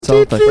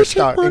So We're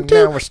starting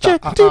now. We're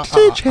starting.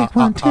 Check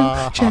 1 2. Check 1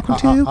 2. Check 1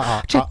 2.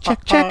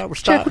 I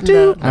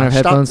don't have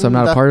headphones, so I'm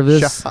not a part of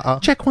this.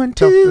 Check 1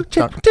 2.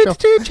 Check 1 2.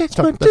 Check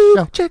 1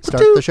 2. Check 1 2.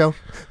 Start the show.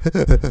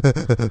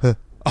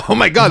 Oh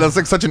my God, that's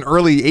like such an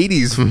early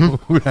 80s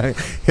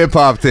hip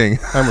hop thing.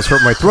 I almost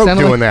hurt my throat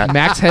Sounded doing like that.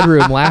 Max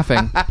Headroom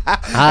laughing.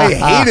 I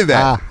hated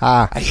that.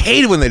 I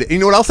hated when they did. You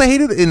know what else I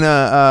hated? In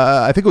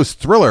I think it was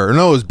Thriller. Or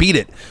no, it was Beat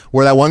It,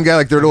 where that one guy,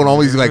 like, they're doing all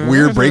these like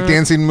weird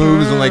breakdancing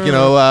moves, and like, you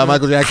know,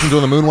 Michael Jackson's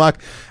doing the moonwalk,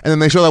 and then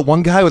they show that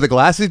one guy with the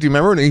glasses. Do you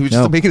remember? And he was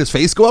just making his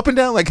face go up and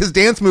down, like his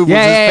dance move was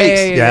his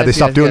face. Yeah, they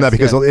stopped doing that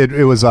because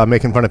it was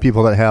making fun of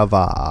people that have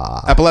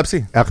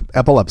Epilepsy.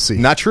 Epilepsy.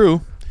 Not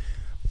true.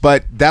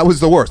 But that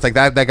was the worst. Like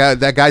that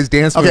guy's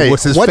dance move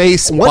was his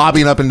face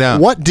bobbing up and down.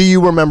 What do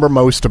you remember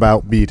most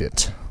about Beat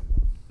It?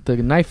 The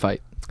knife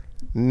fight.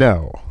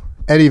 No.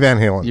 Eddie Van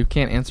Halen. You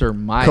can't answer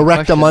my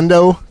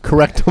Correctamundo.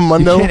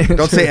 Correctamundo.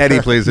 Don't say Eddie,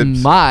 please.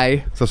 It's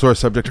a sore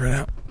subject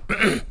right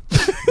now.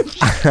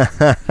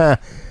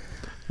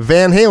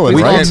 Van Halen.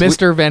 We call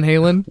Mr. Van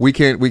Halen. We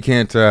can't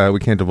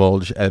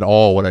divulge at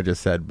all what I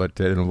just said, but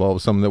it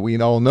involves someone that we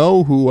all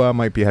know who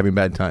might be having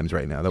bad times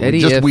right now. That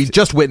we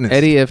just witnessed.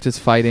 Eddie Ift is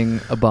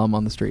fighting a bum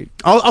on the street.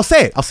 I'll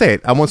say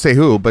it. I won't say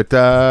who, but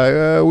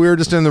we were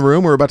just in the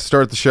room. We were about to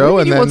start the show,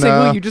 and you then won't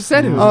say who. You just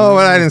said who. Oh,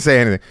 I didn't say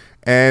anything.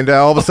 And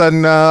all of a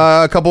sudden,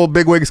 a couple of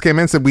bigwigs came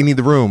in and said, we need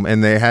the room.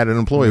 And they had an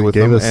employee with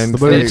them. And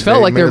it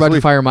felt like they were about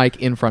to fire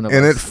Mike in front of us.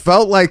 And it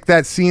felt like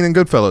that scene in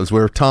Goodfellas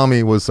where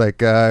Tommy was like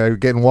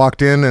getting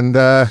walked in and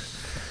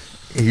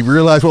he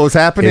realized what was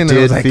happening. It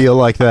did feel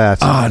like that.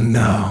 Oh,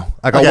 no.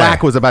 Like a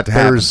whack was about to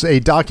happen. There's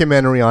a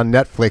documentary on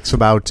Netflix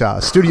about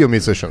studio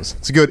musicians.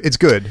 It's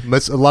good.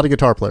 It's a lot of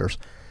guitar players.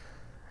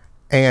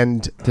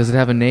 And does it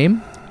have a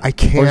name? I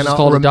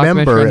cannot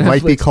remember. It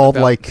might be called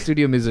like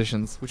studio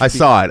musicians. I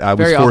saw it. I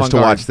was forced to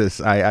watch this.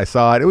 I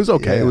saw it. It was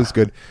okay. Yeah. It was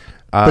good.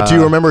 But do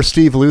you remember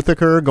Steve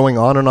Lukather going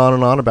on and on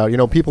and on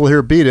about, people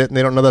here Beat It and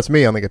they don't know that's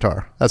me on the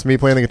guitar. That's me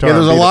playing the guitar. Yeah,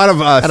 there's a lot of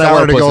and I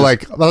wanted to go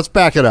like, well, let's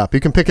back it up. You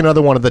can pick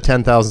another one of the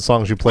 10,000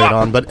 songs you played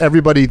on, but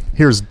everybody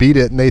hears Beat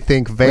It and they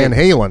think Van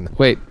Halen.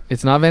 Wait,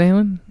 it's not Van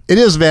Halen? It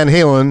is Van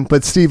Halen,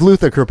 but Steve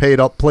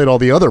Lukather played all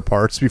the other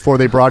parts before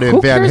they brought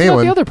in Van Halen. Who cares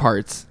about the other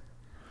parts?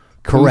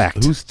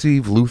 Correct. Who's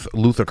Steve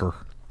Lukather?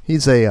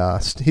 He's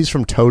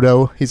from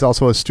Toto. He's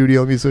also a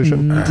studio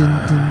musician.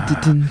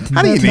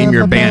 How do you name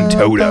your band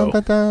Toto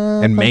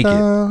and make it?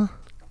 I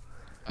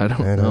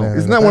don't know.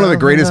 Isn't that one of the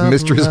greatest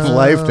mysteries of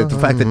life? That the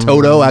fact that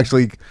Toto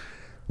actually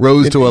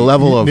rose to a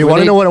level of... You want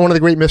to know what one of the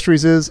great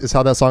mysteries is? Is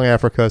how that song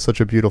Africa is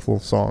such a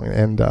beautiful song.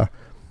 And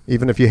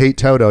even if you hate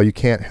Toto, you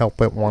can't help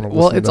but want to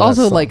listen to that song. Well, it's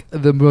also like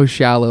the most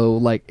shallow...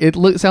 Like it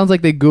sounds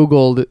like they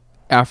Googled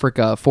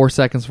Africa 4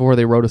 seconds before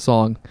they wrote a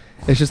song.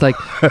 It's just like,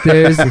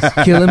 there's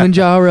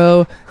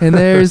Kilimanjaro, and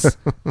there's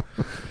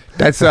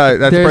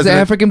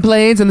African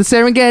plains and the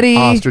Serengeti.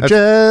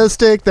 Ostriches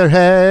stick their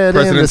head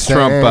President in the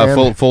Trump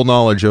sand. full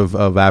knowledge of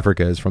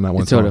Africa is from that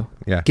one song.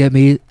 Yeah. Get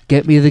me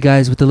the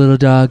guys with the little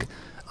dog.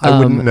 I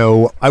wouldn't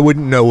know.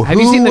 Have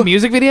you seen the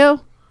music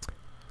video?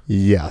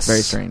 Yes.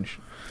 Very strange.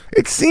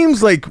 It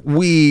seems like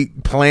we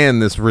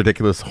planned this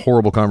ridiculous,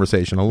 horrible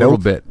conversation a little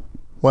bit.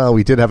 Well,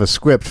 we did have a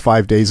script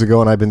 5 days ago,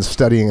 and I've been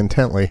studying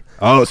intently.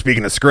 Oh,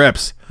 speaking of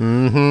scripts,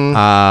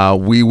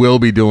 we will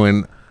be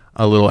doing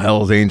a little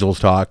Hell's Angels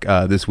talk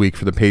this week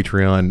for the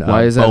Patreon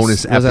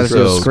bonus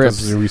episode.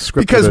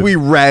 Because we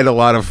read a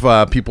lot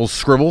of people's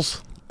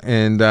scribbles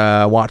and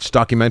watched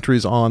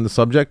documentaries on the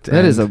subject.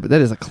 That is a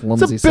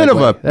clumsy. It's a bit of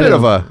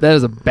a that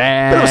is a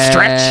bad a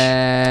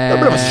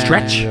bit of a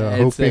stretch.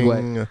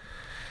 Hoping.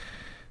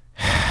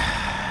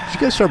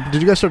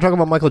 Did you guys start talking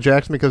about Michael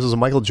Jackson because there's a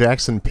Michael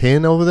Jackson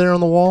pin over there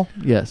on the wall?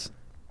 Yes.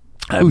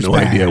 I have no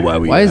idea why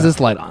we... Why is this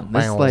light on?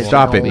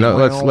 Stop it. No,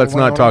 let's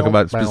not talk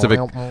about specific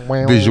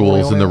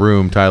visuals in the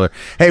room, Tyler.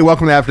 Hey,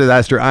 welcome to After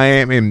Disaster. I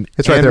am Anderson.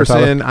 Right there,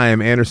 Tyler. I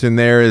am Anderson.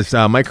 There is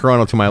Mike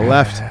Carnal to my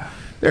left.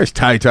 There's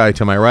Ty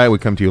to my right. We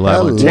come to you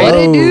live on tape. What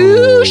it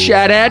do?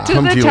 Shout out to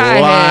the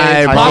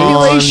Thai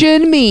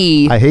population.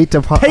 Me. I hate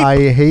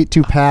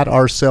to pat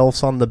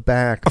ourselves on the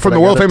back from the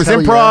world famous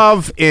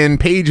Improv in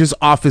Paige's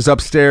office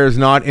upstairs,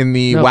 not in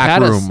the whack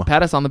room.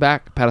 Pat us on the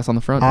back. Pat us on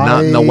the front.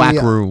 Not in the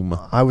whack room.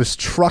 I was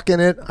trucking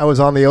it. I was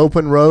on the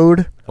open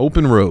road.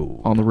 Open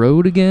road. On the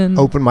road again.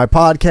 Open my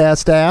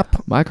podcast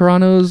app. My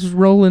Carano's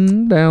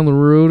rolling down the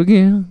road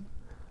again.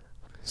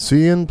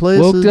 Seeing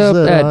places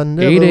that I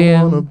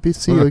never want to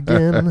see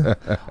again.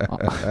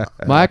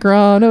 My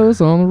Carano's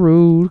on the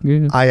road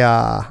again.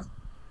 I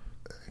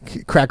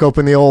crack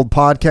open the old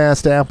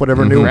podcast app,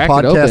 whatever new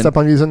podcast app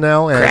I'm using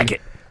now. And crack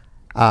it.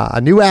 A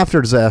new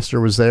After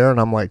Disaster was there, and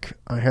I'm like,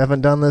 I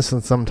haven't done this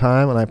in some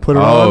time, and I put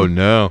it on. Oh,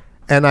 no.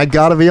 And I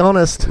gotta be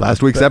honest.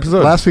 Last week's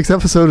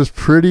episode was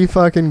pretty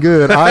fucking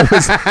good. I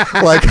was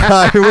like,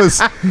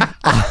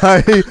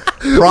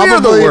 we're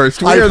the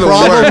worst.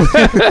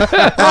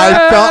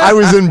 I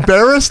was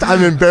embarrassed.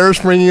 I'm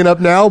embarrassed bringing it up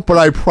now, but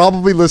I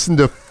probably listened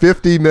to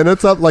 50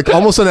 minutes up, like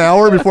almost an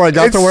hour before I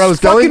got to where I was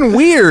going. It's fucking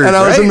weird. And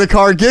I was in the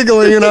car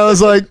giggling, and I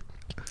was like,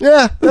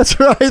 Yeah, that's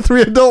right.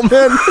 3 adult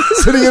men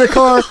sitting in a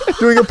car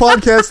doing a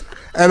podcast,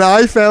 and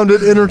I found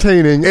it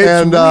entertaining.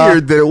 It's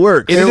weird that it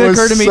works. It didn't was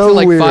occur to me so till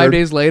like weird. 5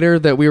 days later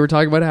that we were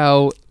talking about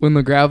how when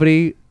the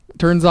gravity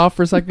turns off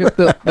for a second,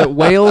 that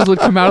whales would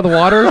come out of the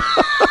water.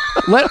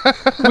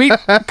 We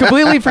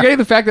completely forgetting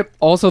the fact that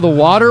also the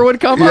water would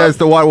come Yes, up.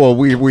 the water.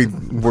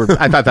 Well,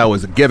 I thought that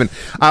was a given.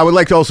 I would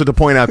like to also to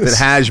point out that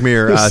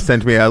Hajmir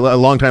sent me a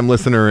longtime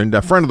listener and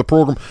a friend of the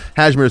program.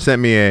 Hajmir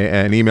sent me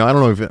an email. I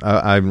don't know if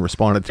I even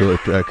responded to it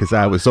because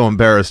I was so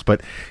embarrassed.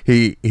 But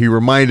he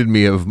reminded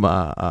me of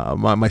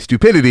my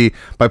stupidity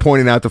by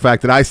pointing out the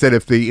fact that I said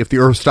if the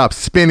Earth stops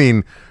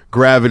spinning,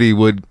 gravity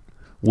would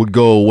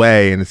go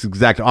away, and it's the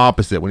exact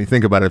opposite. When you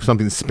think about it, if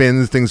something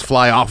spins, things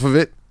fly off of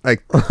it.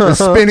 Like the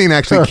spinning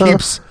actually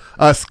keeps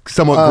us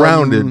somewhat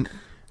grounded.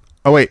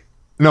 Oh wait,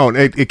 no,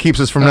 it keeps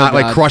us from not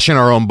like God. crushing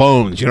our own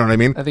bones. You know what I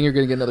mean? I think you're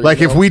gonna get another.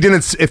 Like if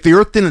the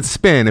Earth didn't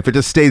spin, if it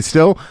just stayed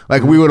still,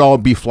 like we would all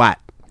be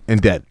flat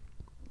and dead.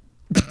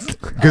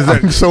 Because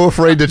I'm so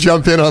afraid to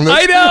jump in on this.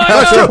 I know.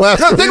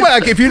 no, think about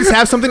it. Like, if you just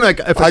have something like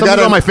if something's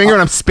on my finger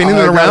and I'm spinning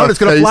it around, it's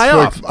gonna fly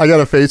off. I got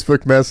a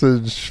Facebook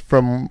message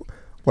from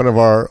one of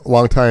our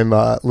longtime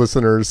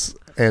listeners,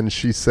 and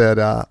she said,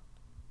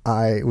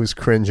 I was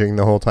cringing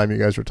the whole time you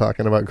guys were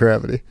talking about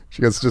gravity.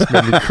 She goes, just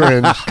made me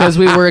cringe. Because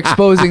we were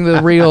exposing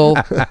the real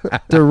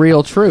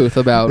truth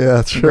about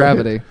that's right.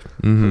 gravity.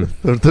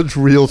 Mm-hmm. The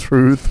real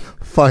truth.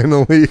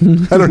 Finally,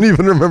 I don't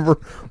even remember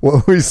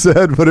what we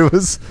said, but it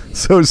was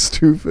so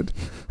stupid.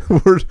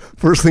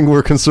 First thing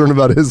we're concerned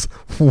about is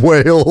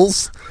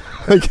whales.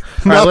 Like,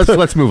 All right,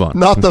 let's move on.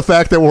 Not the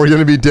fact that we're going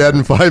to be dead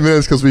in 5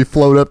 minutes because we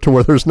float up to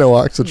where there's no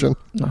oxygen.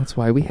 That's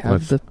why we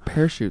have the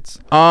parachutes.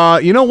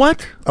 You know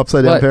what?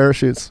 Upside down What?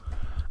 parachutes.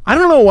 I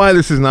don't know why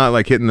this is not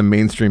like hitting the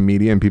mainstream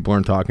media and people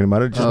aren't talking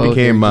about it. It just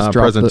became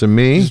present to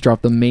me. Just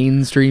drop the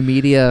mainstream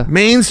media.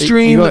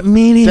 Mainstream You know-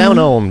 media. Down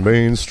on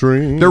Main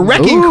Street. The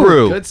Wrecking Ooh,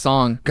 Crew. Good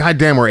song. God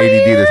damn, we're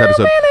ADD this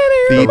episode.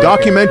 The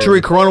documentary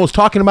Carnal was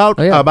talking about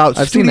I've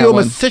seen studio that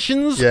one.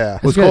 musicians Yeah.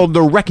 was It's good. called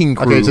The Wrecking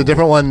Crew. Okay, it's a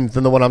different one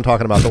than the one I'm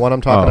talking about. The one I'm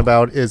talking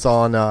about is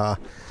on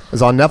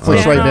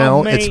Netflix right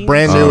now. It's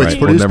brand new. All It's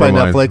right, produced well, by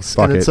never mind. Netflix,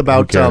 Fuck and it's it. Who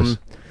about cares?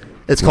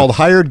 it's called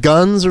Hired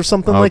Guns or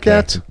something like Okay,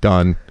 that.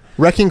 Done.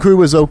 Wrecking Crew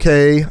was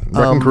okay.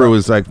 Wrecking Crew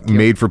was like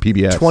made for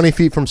PBS. 20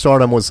 Feet from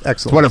Stardom was That's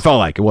excellent. what it felt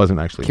like. It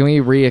wasn't actually. Can we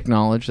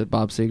re-acknowledge that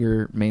Bob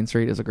Seger Main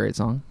Street is a great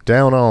song?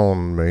 Down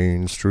on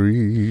Main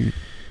Street.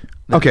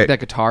 Okay. That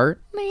guitar.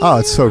 Oh,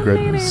 it's so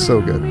good. It's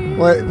so good.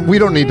 Well, we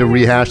don't need to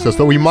rehash this,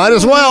 though. We might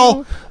as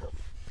well.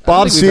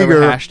 Bob I don't think we've ever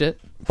Seger. hashed it.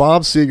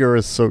 Bob Seger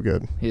is so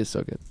good. He is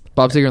so good.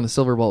 Bob Seger and the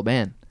Silver Bullet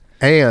Band.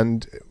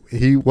 And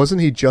he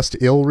wasn't just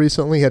ill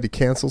recently? He had to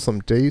cancel some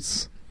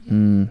dates.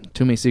 Too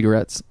many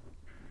cigarettes.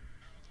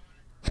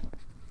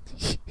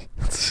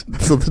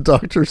 So the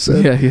doctor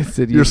said, Yeah, he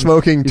said you're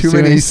smoking too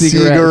many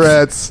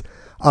cigarettes.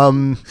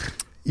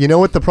 You know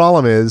what the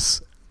problem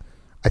is?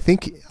 I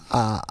think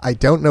I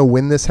don't know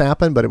when this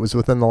happened, but it was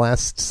within the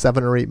last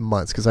 7 or 8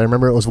 months because I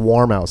remember it was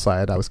warm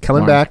outside. I was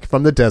coming back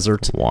from the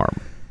desert, Warm.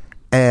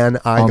 and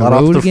I On got the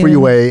off road the again?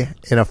 freeway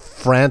in a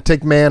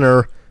frantic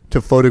manner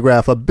to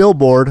photograph a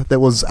billboard that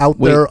was out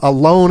there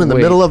alone in the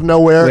middle of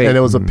nowhere, and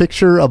it was a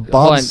picture of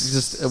Bob. Hold on,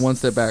 just one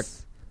step back.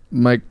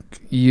 Mike,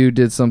 you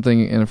did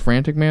something in a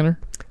frantic manner?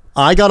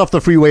 I got off the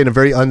freeway in a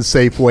very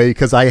unsafe way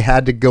because I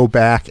had to go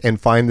back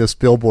and find this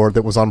billboard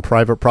that was on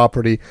private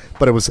property,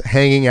 but it was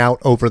hanging out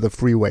over the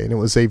freeway. And it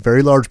was a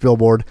very large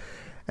billboard,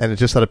 and it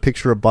just had a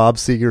picture of Bob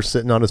Seger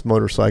sitting on his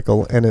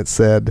motorcycle, and it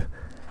said,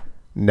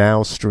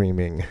 "Now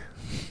streaming."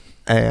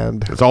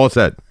 And That's all it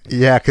said.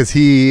 yeah, because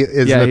he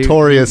is Yeah, he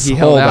notorious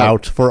held out.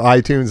 holdout for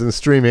iTunes and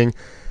streaming.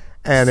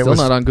 And Still it was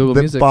not on Google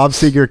the Music. Bob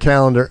Seger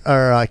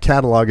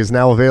catalog is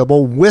now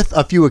available with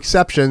a few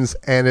exceptions,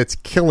 and it's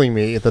killing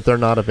me that they're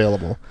not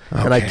available.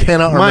 And I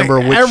cannot remember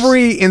which.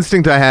 Every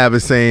instinct I have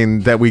is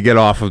saying that we get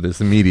off of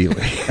this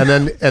immediately. And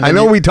then I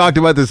know we talked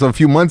about this a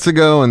few months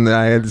ago, and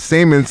I had the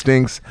same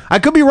instincts. I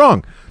could be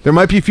wrong. There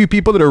might be a few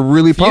people that are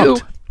really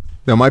pumped.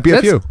 There might be a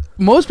few.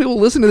 Most people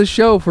listen to the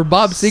show for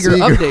Bob Seger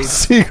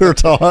updates. Seger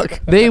talk.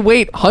 They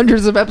wait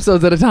hundreds of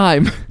episodes at a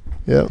time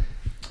Yep.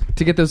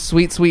 to get those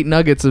sweet, sweet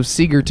nuggets of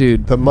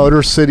Segertude. The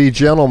Motor City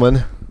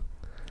Gentleman.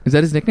 Is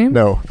that his nickname?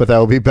 No, but that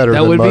would be better.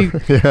 That than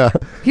would be- Yeah.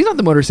 He's not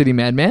the Motor City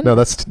Madman. No,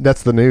 that's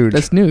the Nuge.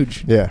 That's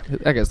Nuge. Yeah.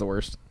 That guy's the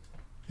worst.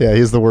 Yeah,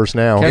 he's the worst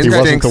now. Cat He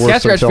Scratch- wasn't the Cat worst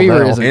Scratch until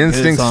Fever now. is a-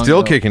 Instinct's song, still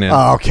though. kicking in.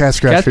 Oh, Cat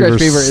Scratch Cat Scratch Fever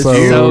Fever is is so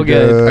so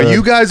good. Are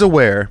you guys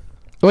aware?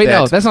 Wait,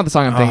 no, That- that's not the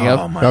song I'm thinking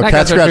of. my No, Not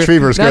Cat Scratch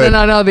Fever is no, good.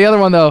 No, the other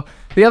one though.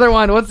 The other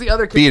one. What's the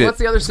other? Beat It. What's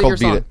the other It's Seger called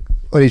Beat song? It.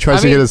 When he tries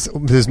I to mean, get his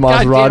God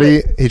damn Maserati,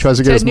 it. he tries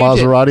to get his Ted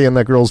Nugent. Maserati in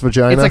that girl's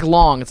vagina. It's like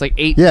long. It's like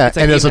 8. Yeah, it's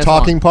like and there's 8 a minutes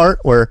talking long. part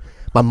where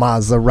my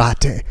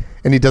Maserati,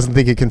 and he doesn't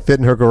think it can fit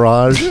in her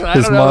garage. I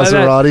His don't know about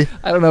that. Maserati.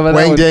 I don't know about that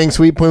Wang one. Dang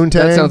Sweet Poontang.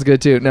 That sounds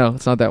good too. No,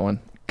 it's not that one.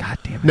 God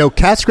damn it. No,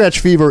 Cat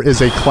Scratch Fever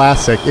is a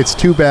classic. It's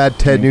too bad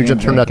Ted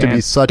Nugent turned out to be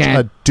such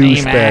a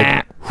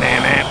douchebag.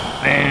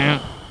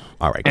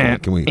 All right,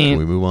 can we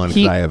move on? 'Cause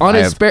He- I have, on I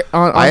his have, spare-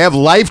 on- I have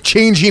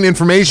life-changing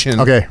information.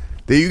 Okay.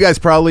 that you guys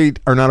probably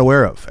are not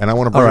aware of, and I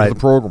want to bring it to the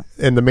program.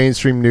 And the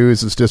mainstream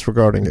news is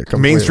disregarding it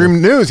completely.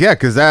 Mainstream news, yeah,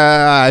 because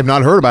I've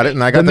not heard about it,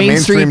 and I got the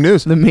mainstream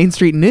news. The Main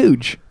Street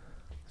Nuge.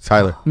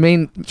 Stop. Stop.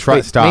 Main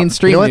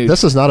Street You know what? Nuge.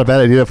 This is not a bad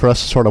idea for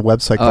us to start a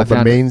website called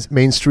the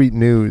Main Street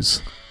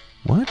News.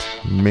 What?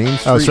 Main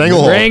Street? Oh,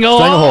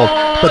 Stranglehold.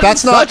 But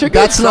that's not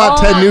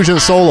Ted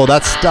Nugent solo.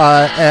 That's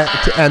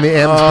and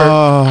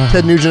the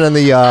Ted Nugent and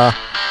the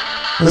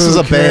this is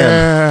a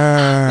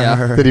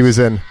band that he was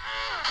in.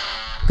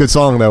 Good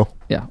song though.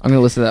 Yeah, I'm gonna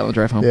listen to that on the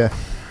drive home. Yeah.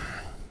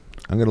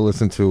 I'm gonna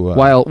listen to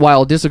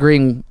while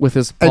disagreeing with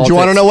his politics. And do you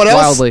want to know what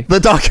else? Wildly. The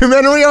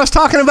documentary I was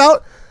talking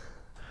about?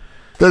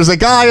 There's a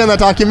guy in that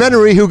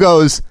documentary who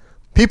goes,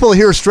 people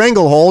hear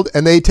Stranglehold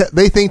and they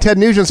think Ted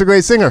Nugent's a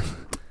great singer.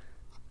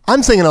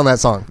 I'm singing on that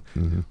song.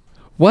 Mm-hmm.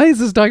 Why is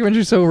this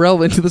documentary so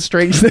relevant to the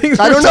strange things?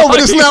 I don't know, but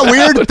isn't that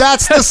weird?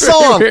 That's the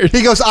song.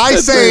 He goes, I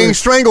sang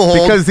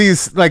Stranglehold. Because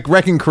these, like,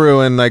 Wrecking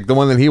Crew and, like, the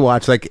one that he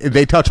watched, like,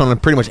 they touch on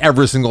pretty much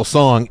every single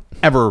song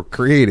ever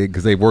created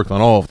because they've worked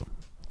on all of them.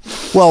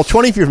 Well,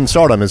 20 Feet from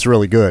Stardom is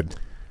really good.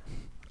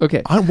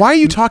 Okay. Why are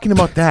you talking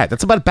about that?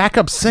 That's about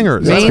backup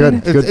singers. That's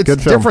good. It's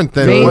good film. different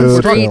than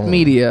Main Street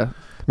Media.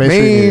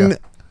 Mainstream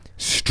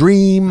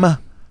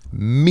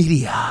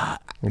Media.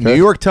 Okay. New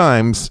York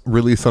Times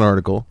released an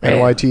article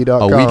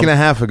NYT.com a week and a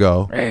half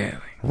ago,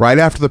 right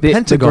after the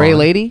Pentagon. The Gray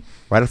Lady?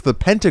 Right after the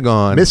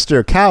Pentagon.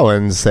 Mr.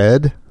 Cowan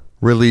said,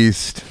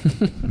 released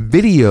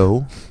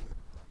video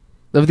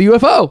of the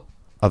UFO.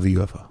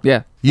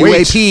 Yeah.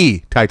 Wait.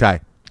 UAP,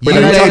 Tai. Wait,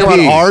 are you talking about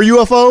our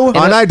UFO?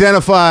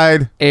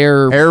 Unidentified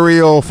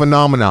aerial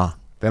phenomena.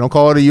 They don't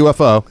call it a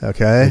UFO.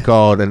 Okay. They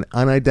call it an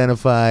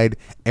unidentified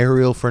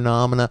aerial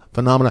phenomena.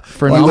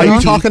 Are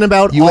you talking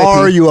about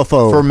our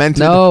UFO? Fermented.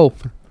 No.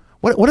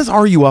 What is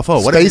our UFO?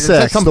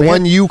 SpaceX, the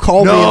one you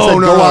called me and said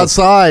go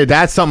outside.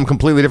 That's something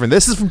completely different.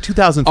 This is from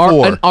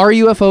 2004. Our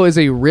UFO is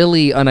a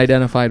really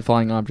unidentified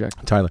flying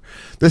object. Tyler,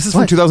 this is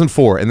from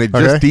 2004, and they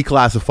just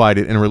declassified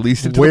it and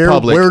released it to the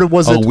public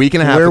a week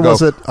and a half ago.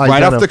 Was it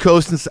right off the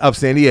coast of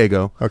San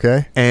Diego.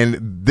 Okay. And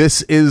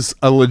this is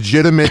a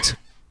legitimate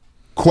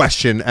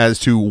question as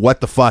to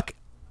what the fuck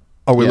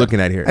are we looking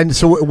at here. And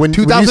so when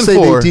you say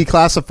they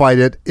declassified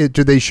it,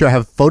 do they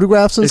have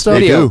photographs and stuff?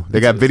 They do.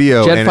 They got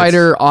video. Jet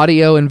fighter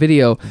audio and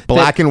video.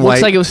 Black and white.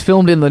 Looks like it was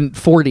filmed in the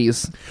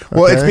 40s.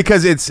 Well, it's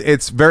because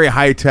it's very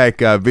high-tech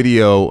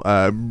video,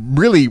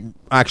 really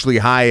actually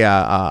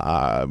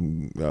high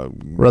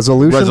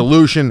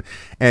resolution,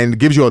 and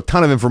gives you a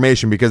ton of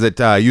information because it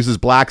uses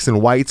blacks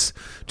and whites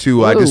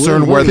to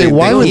discern where they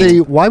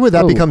why would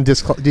that become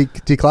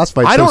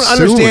declassified? I don't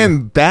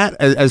understand that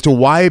as to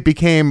why it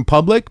became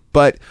public,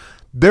 but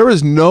there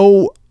is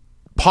no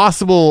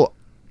possible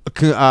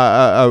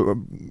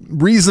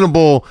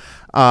reasonable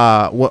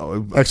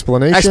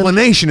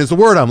explanation is the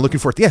word I'm looking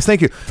for. Yes,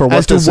 thank you. For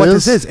what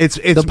this is? It's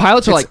the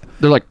pilots are like,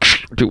 they're like,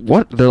 dude,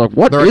 what? They're like,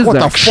 what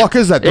the fuck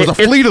is that? There's a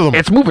fleet of them.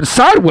 It's moving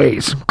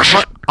sideways.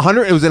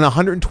 It was in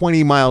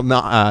 120 mile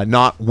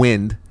knot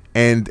wind,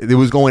 and it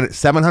was going at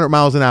 700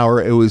 miles an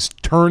hour. It was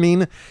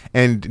turning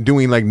and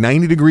doing like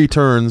 90-degree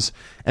turns,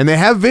 and they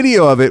have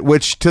video of it,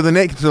 which to the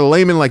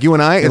layman like you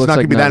and I, it's not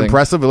going to be that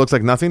impressive. It looks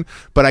like nothing,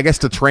 but I guess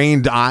to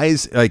trained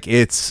eyes, like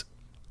it's.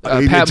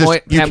 I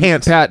gotta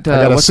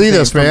see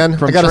this, man.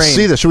 I gotta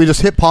see this. Should we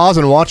just hit pause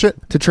and watch it?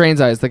 To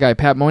Train's eyes, the guy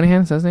Pat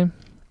Moynihan, is that his name?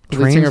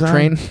 The singer of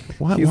Train.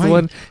 What? He's the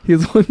one.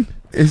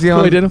 Is he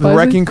on the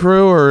Wrecking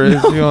Crew or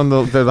is he on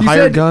the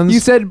hired guns? You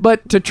said,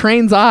 but to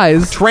Train's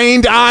eyes.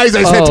 Trained eyes.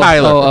 I said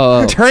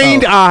Tyler.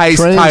 Trained eyes.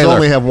 Trains Tyler.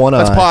 only have one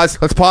eye.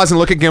 Let's pause and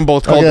look at Gimbal.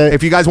 It's called.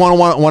 If you guys want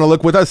to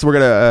look with us, we're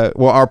gonna.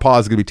 Our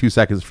pause is gonna be 2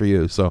 seconds for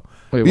you. So.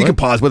 Wait, you can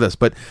pause with us,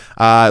 but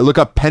look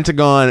up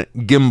Pentagon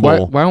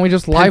Gimbal. Why don't we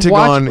just live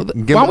Pentagon watch?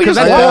 Gimbal. Why don't we just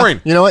that's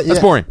boring. You know what? That's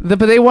boring. But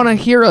they want to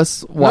hear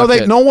us watch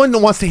it. No one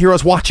wants to hear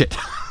us watch it.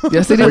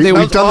 Yes, they do.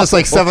 We've done this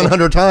like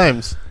 700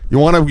 times. You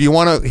want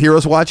to hear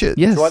us watch it?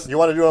 Yes. You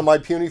want to do it on my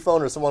puny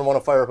phone, or someone want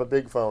to fire up a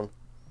big phone?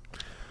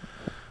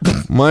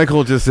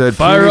 Michael just said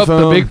fire up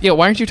the big. Yeah.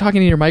 Why aren't you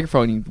talking in your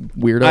microphone, you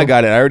weirdo? I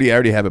got it. I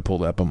already have it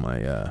pulled up on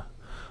my.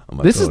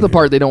 This is the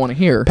part they don't want to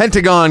hear.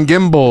 Pentagon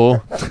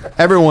Gimbal.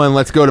 Everyone,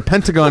 let's go to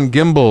Pentagon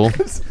Gimbal.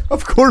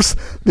 Of course,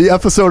 the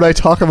episode I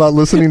talk about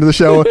listening to the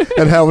show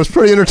and how it was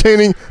pretty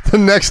entertaining. The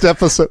next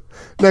episode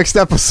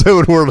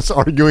we're just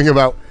arguing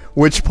about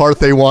which part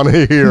they want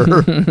to hear.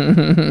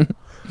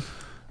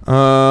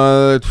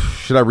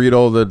 Should I read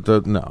all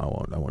the? No,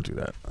 I won't do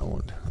that. I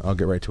won't. I'll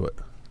get right to it.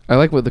 I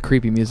like what the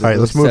creepy music. All right,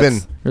 let's move in.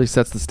 Really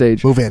sets the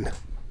stage. Move in.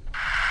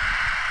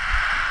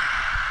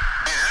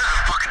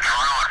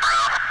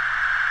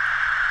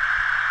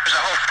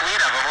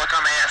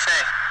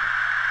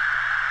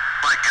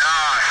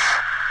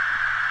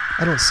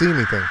 I don't see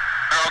anything.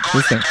 They're all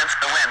going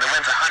against the wind. The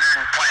wind's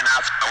 120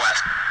 knots from the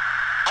west.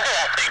 The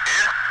whole thing,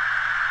 dude.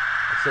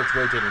 So it's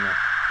rotating now.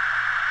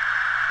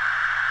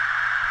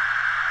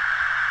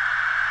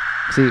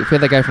 See, if we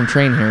had that guy from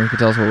Train here, he could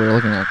tell us what we were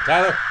looking at.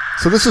 Tyler.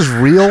 So this is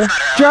real?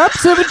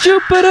 Drops of a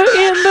Jupiter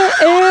in the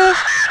air,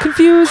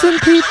 confusing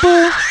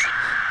people,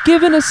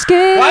 giving us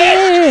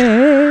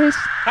scares.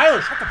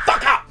 Tyler, shut the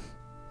fuck up.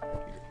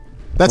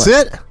 That's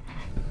it.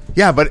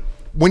 Yeah, but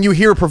when you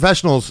hear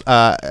professionals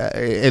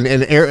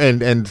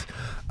and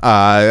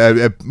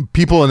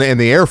people in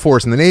the Air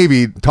Force and the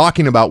Navy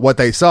talking about what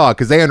they saw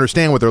because they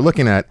understand what they're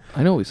looking at,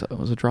 I know we saw it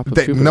was a drop of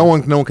Jupiter. no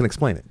one can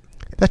explain it.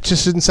 That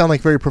just didn't sound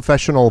like very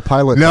professional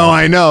pilot. No,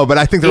 I know, but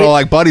I think they're all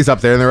like buddies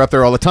up there, and they're up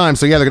there all the time.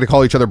 So yeah, they're going to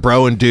call each other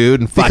bro and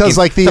dude, and fucking, because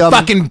like the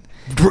fucking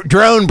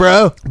drone,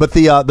 bro. But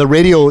the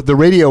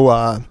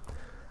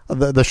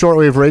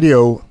shortwave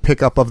radio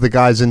pickup of the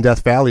guys in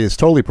Death Valley is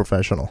totally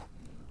professional.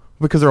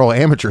 Because they're all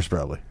amateurs,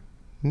 probably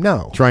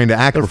No, trying to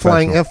act. They're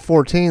flying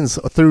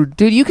F-14s through.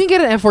 Dude, you can get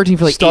an F-14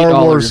 for like Star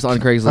 $8 Wars on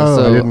Craigslist. Oh,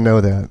 so I didn't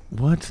know that.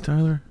 What,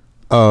 Tyler?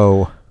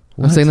 Oh,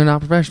 I'm saying they're not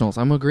professionals.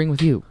 I'm agreeing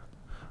with you.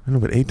 I know,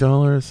 but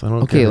 $8. I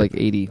don't. Okay, get like it.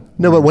 80.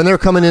 no, but when they're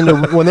coming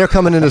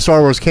into Star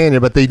Wars Canyon,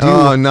 but they do.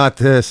 Oh, not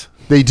this.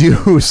 They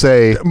do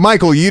say,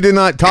 Michael, you did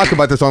not talk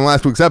about this on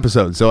last week's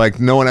episode, so like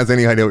no one has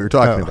any idea what you're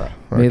talking about.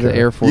 May the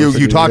Air Force.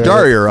 You talked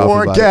our ear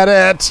off about forget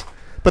it.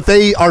 But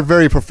they are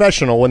very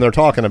professional when they're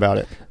talking about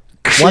it.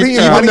 Why don't you,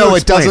 Even though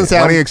it explain doesn't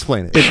sound, Why don't you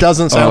explain it? It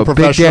doesn't sound Big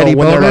professional Daddy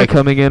when they're Boner like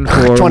coming in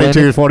for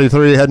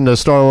 2243 heading to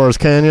Star Wars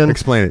Canyon.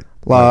 Explain it.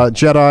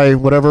 Jedi,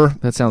 whatever.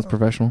 That sounds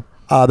professional.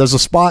 There's a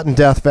spot in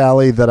Death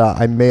Valley that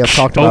I may have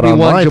talked about on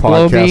Obi-Wan my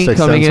Kenobi podcast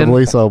coming in.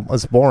 extensively, so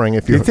it's boring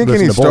if Do you you think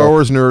listen any to Star both.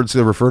 Wars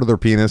nerds refer to their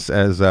penis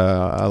as a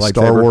lightsaber?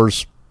 Star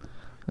Wars,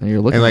 And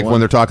you're looking And like at when one.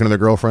 they're talking to their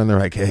girlfriend, they're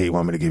like, "Hey, you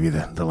want me to give you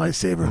the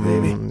lightsaber,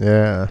 baby?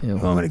 yeah. Ew. You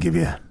want me to give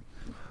you?"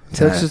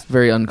 So that's just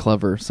very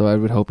unclever, so I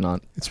would hope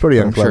not. It's pretty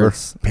I'm sure unclever.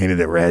 it's- Painted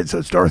it red, so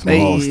it's Darth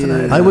Maul's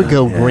tonight. I would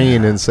go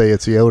green and say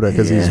it's Yoda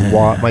because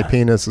my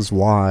penis is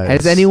wide.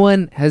 Has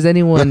anyone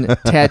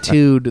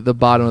tattooed the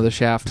bottom of the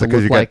shaft to Because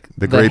look you got like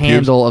the the gray pubes?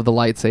 handle of the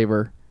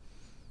lightsaber?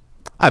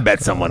 I bet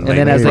someone. And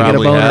then as they get a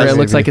probably boner, has. it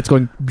looks like it's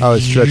going. Oh,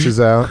 it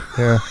stretches out.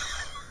 Yeah.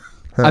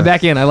 I'm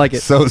back in. I like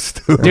it. so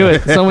stupid. Do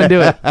it. Someone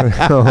do it.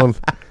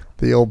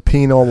 The old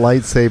penal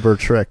lightsaber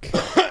trick.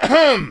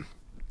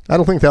 I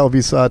don't think that would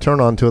be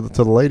turned on to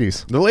the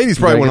ladies. The ladies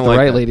You probably gotta wouldn't get the like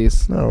right that.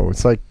 ladies. No,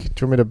 it's like, do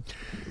you want me to?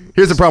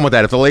 Here's the problem with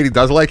that: if the lady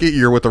does like it,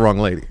 you're with the wrong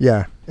lady.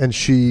 Yeah, and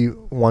she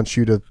wants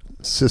you to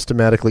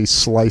systematically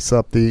slice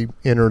up the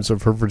innards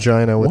of her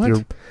vagina with What?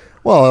 your.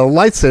 Well, a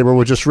lightsaber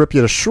would just rip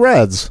you to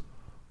shreds.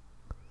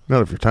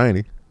 Not if you're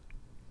tiny,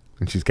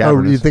 and she's Oh,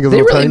 cavernous. you think of They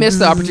little really tiny- missed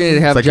the opportunity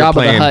to have It's like you're Jabba the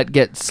playing- Hutt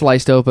get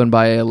sliced open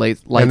by a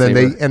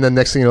lightsaber. and then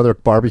next thing you know, they're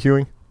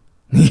barbecuing.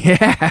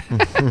 Yeah.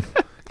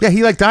 Yeah,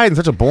 he like died in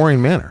such a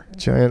boring manner.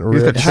 Giant He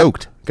just rib.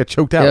 got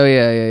choked out. Oh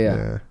yeah.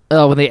 Yeah.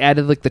 Oh, when they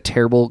added like the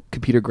terrible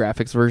computer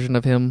graphics version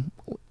of him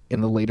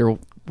in the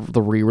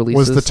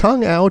re-releases. Was the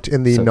tongue out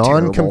in the So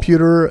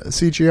non-computer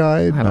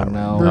CGI? I don't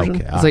know. version?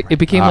 Okay. It's like it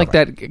became All like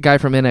right. that guy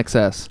from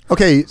NXS.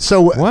 Okay,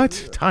 so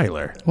What,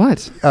 Tyler?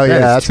 What? oh That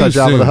yeah, is that's how too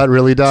Jabba the soon. Hutt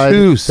really died.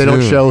 Too They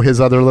don't soon. show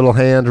his other little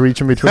hand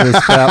reaching between his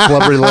fat,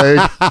 blubbery leg.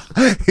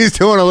 He's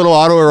doing a little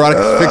autoerotic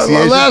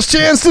asphyxiation. Last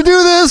chance to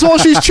do this while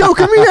she's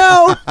choking me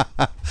out.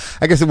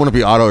 I guess it wouldn't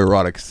be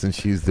autoerotic since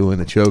she's doing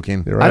the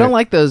choking. You're I don't right.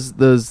 like those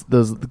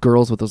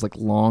girls with those like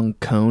long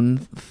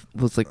cone,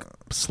 those like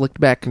slicked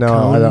back No,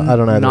 cone I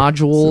don't either.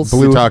 nodules.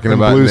 Blue- We're talking and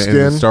about blue in the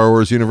skin. Star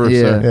Wars universe.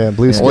 Yeah. Yeah,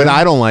 blue skin. What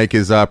I don't like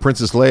is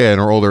Princess Leia in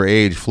her older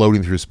age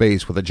floating through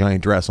space with a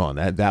giant dress on.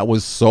 That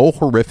was so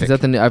horrific. Is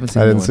that the new? I haven't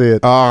seen. I the didn't new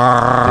see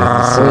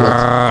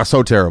one. it.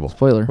 So terrible.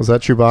 Spoiler. Was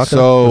that Chewbacca?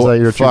 So Was that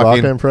your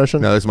fucking- Chewbacca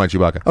impression? No, this is my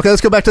Chewbacca. Okay,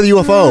 let's go back to the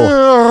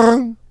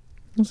UFO.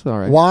 It's all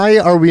right. Why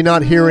are we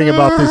not hearing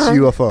about this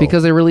UFO?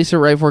 Because they released it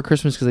right before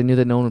Christmas because they knew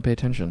that no one would pay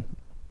attention.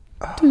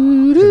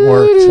 it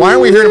worked. Why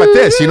aren't we hearing about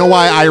this? You know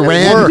why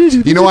Iran?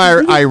 worked. You know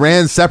why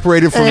Iran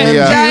separated from And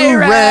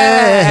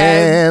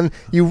the?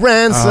 you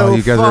ran so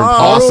you guys are far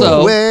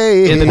Also,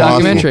 away. in the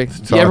Awesome. documentary,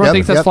 Sorry. everyone Yep,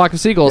 thinks that's yep. Flock of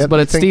Seagulls, Yep, but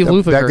I it's think Steve that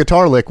Lukather.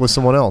 guitar lick was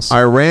someone else.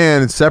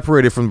 Iran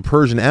separated from the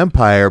Persian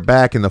Empire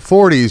back in the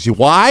 40s.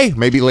 Why?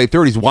 Maybe late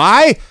 30s.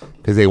 Why?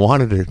 Because they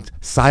wanted to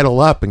sidle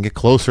up and get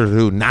closer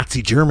to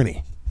Nazi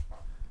Germany.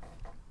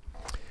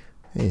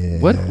 Yeah.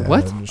 What?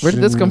 Where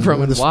did this come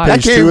from and This why?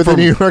 page That came two of the from-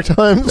 New York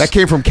Times. That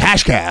came from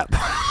Cash Cab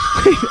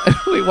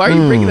Wait, why are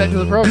you bringing that to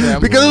the program?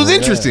 because it was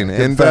interesting.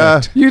 And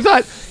fact. You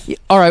thought,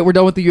 all right, we're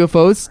done with the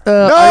UFOs.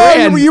 no,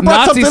 Iran, you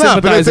brought Nazi something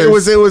up. And it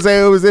was an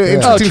Oh,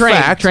 interesting train,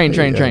 fact.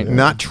 train.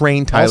 Not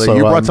train, Tyler. Also,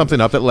 you brought something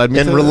up that led me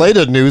In to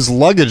related news,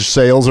 luggage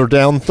sales are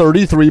down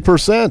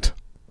 33%.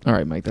 All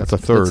right, Mike, that's a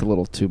third. That's a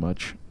little too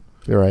much.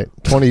 You're right.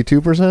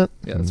 22%?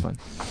 Yeah, that's fine.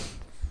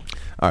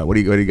 All right, what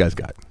do you guys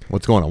got?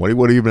 What's going on? What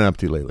have you been up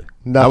to lately?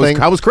 Nothing.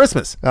 How was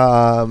Christmas?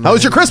 How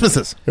was your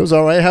Christmases? It was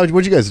all right.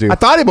 What'd you guys do? I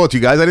thought about you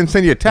guys. I didn't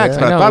send you a text,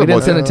 Yeah. but I I know, thought we didn't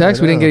about send you. a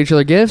text. We didn't get each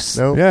other gifts.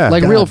 Nope. Yeah.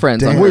 Like God real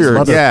friends. damn, on Weird.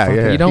 Christmas. Yeah, motherfucking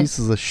yeah. You don't-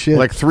 Pieces of shit.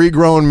 Like three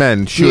grown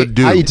men should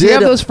do. I Do you have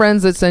did- those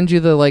friends that send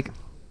you the like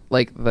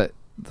the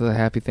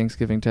Happy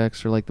Thanksgiving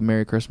text or like the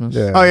Merry Christmas?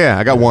 Yeah. Oh yeah,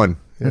 I got one.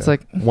 It's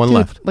like One dude,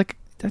 left. Like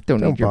I don't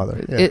Don't need your.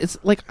 bother. Yeah. It's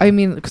like I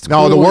mean, it's No,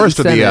 cool the when you worst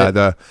of send it.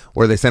 the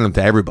where they send them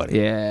to everybody.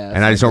 Yeah,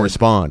 and I just don't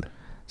respond.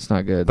 It's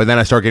not good. But then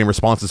I start getting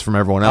responses from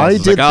everyone else. I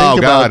It's did like, oh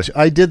think god,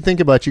 I did think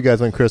about you guys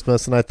on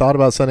Christmas, and I thought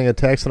about sending a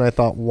text, and I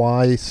thought,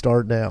 why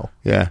start now?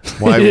 yeah.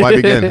 Why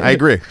begin? I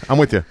agree. I'm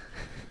with you.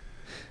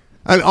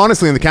 And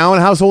honestly, in the Cowan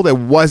household, it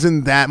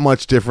wasn't that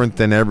much different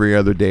than every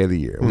other day of the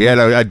year. We had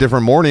a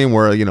different morning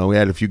where, we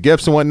had a few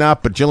gifts and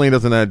whatnot, but Jillian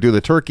doesn't do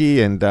the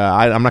turkey, and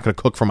I'm not going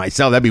to cook for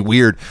myself. That'd be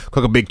weird.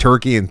 Cook a big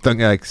turkey and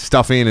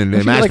stuffing and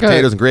mashed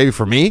potatoes and gravy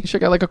for me. You should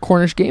get like a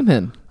Cornish game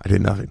hen. I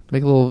did nothing.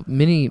 Make a little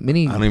mini.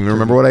 I don't even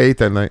remember what I ate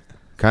that night.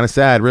 Kind of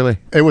sad, really.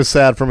 It was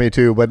sad for me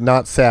too, but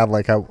not sad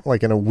like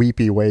in a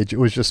weepy way. It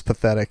was just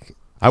pathetic.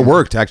 I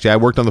worked, actually. I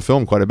worked on the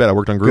film quite a bit. I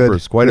worked on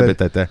groupers quite a bit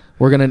that day.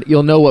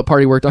 You'll know what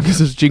part he worked on because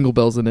there's jingle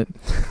bells in it.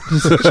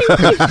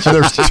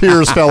 There's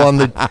tears fell on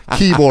the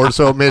keyboard,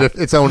 so it made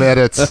its own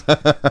edits.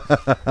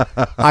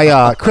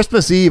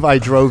 Christmas Eve, I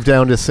drove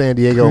down to San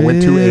Diego and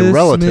went to a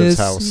relative's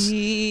house.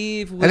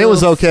 And it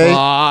was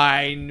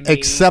okay,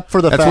 except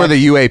for the fact... That's where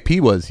the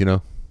UAP was,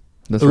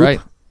 That's right.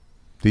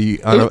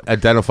 The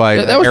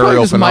unidentified that was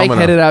aerial just phenomenon. Mike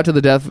headed out to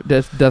the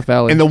Death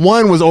Valley. And the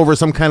one was over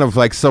some kind of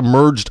like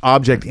submerged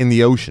object in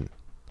the ocean.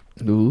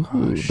 Ooh,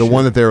 the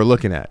one that they were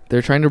looking at.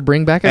 They're trying to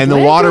bring back Atlantis.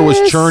 And the water was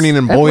churning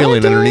and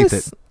boiling underneath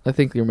it. I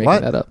think you're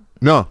making that up.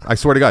 No, I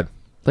swear to God.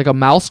 Like a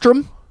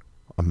maelstrom?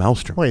 A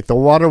maelstrom. Wait, the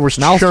water was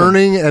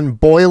churning and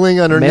boiling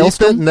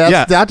underneath it? And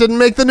that didn't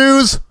make the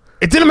news?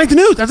 It didn't make the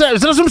news. That's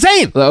what I'm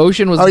saying. The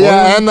ocean was boiling.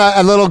 Yeah,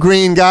 and little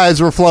green guys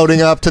were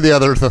floating up to the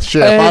other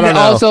ship. And I don't know.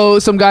 Also,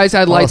 some guys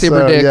had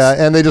lightsaber dicks. Yeah,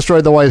 and they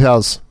destroyed the White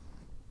House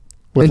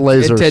with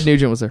lasers. And Ted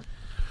Nugent was there.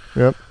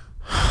 Yep.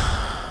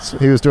 So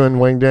he was doing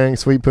Wang Dang,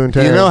 Sweet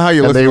Poontang. You know how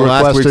you listened to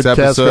last week's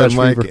episode,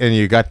 Mike, Fever. and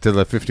you got to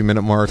the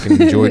 50-minute mark and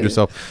enjoyed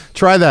yourself?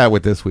 Try that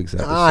with this week's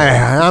episode.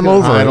 I'm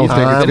over it. I don't think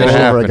it's going to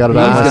happen. I got it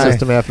out of my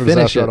system after this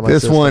episode.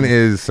 This one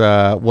is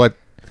what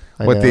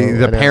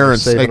the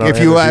parents like. If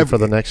you have for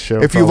the next show,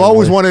 if you've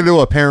always wanted to do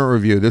a parent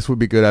review, this would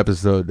be a good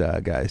episode,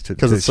 guys.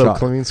 Because it's so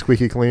clean,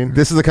 squeaky clean.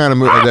 This is the kind of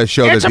movie that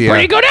show it's that a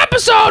pretty good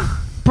episode.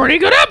 Pretty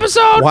good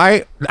episode.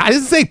 Why? I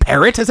didn't say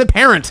parrot. I said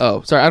parent.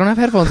 Oh, sorry. I don't have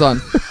headphones on.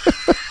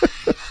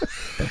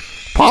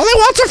 Polly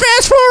wants a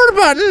fast forward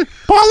button.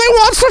 Polly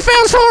wants to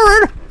fast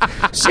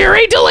forward.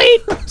 Siri,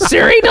 delete.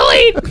 Siri,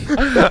 delete.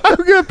 I'm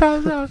gonna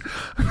pass out.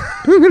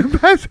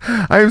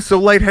 I am so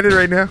lightheaded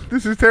right now.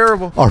 This is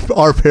terrible.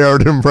 Our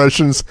parrot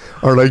impressions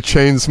are like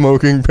chain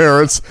smoking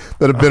parrots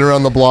that have been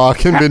around the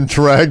block and been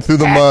dragged through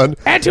the mud.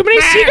 And too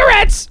many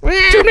cigarettes.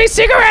 Too many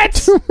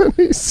cigarettes. Too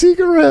many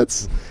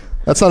cigarettes.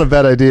 That's not a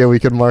bad idea. We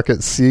could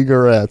market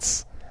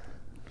cigarettes.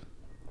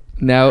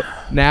 Now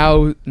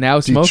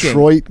smoking.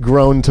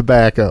 Detroit-grown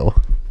tobacco.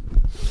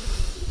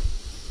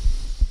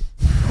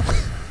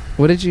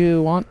 What did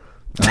you want?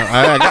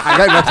 I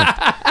got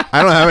nothing.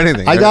 I don't have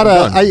anything.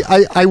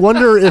 I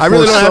wonder if I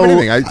really don't have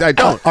anything. I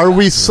don't. Are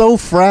we so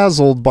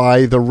frazzled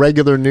by the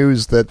regular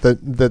news that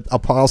a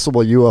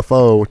possible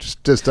UFO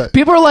just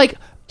people are like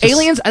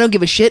aliens? I don't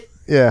give a shit.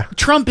 Yeah.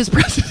 Trump is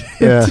president.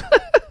 Yeah.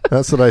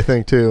 That's what I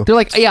think too. They're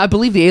like, yeah, I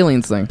believe the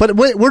aliens thing. But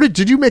wait,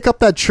 did you make up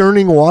that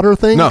churning water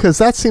thing? No. Because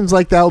that seems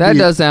like that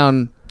does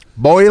sound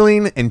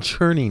boiling and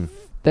churning.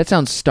 That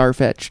sounds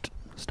star-fetched.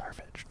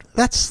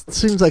 That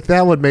seems like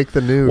that would make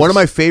the news. One of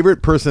my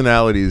favorite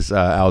personalities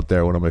out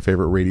there, one of my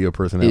favorite radio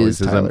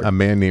personalities, is a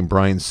man named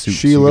Brian Suits.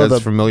 Sheila, you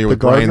guys familiar with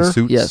gardener? Brian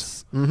Suits?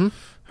 Yes. Mm-hmm.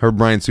 Heard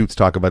Brian Suits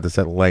talk about this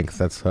at length.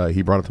 That's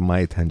he brought it to my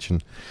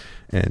attention.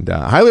 And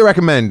I highly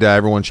recommend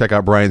everyone check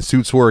out Brian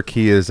Suits' work.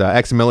 He is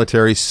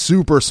ex-military,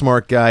 super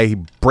smart guy. He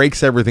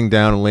breaks everything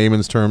down in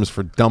layman's terms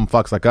for dumb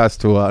fucks like us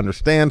to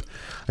understand.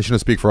 I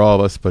shouldn't speak for all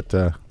of us, but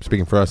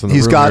speaking for us in the room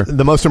He's got here.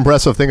 the most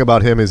impressive thing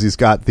about him is he's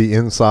got the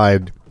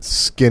inside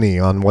skinny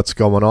on what's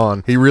going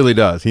on. He really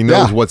does. He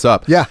knows what's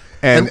up. Yeah.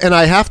 And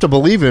I have to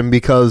believe him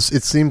because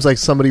it seems like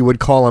somebody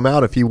would call him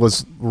out if he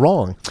was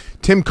wrong.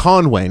 Tim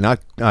Conway, not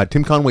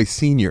Tim Conway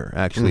Sr.,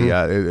 actually.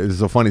 This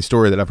is a funny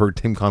story that I've heard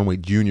Tim Conway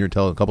Jr.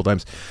 tell a couple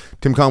times.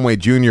 Tim Conway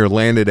Jr.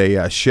 landed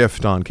a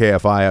shift on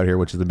KFI out here,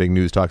 which is the big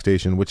news talk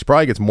station, which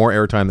probably gets more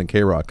airtime than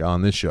K-Rock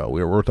on this show.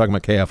 We're talking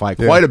about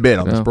KFI quite a bit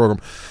on this program.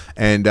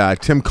 And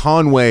Tim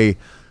Conway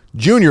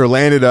Junior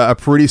landed a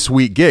pretty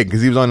sweet gig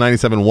because he was on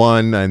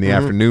 97.1 in the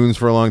afternoons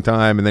for a long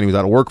time, and then he was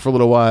out of work for a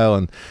little while,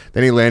 and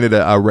then he landed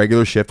a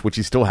regular shift, which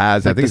he still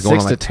has. Like I think he's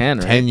going on like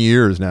 10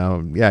 years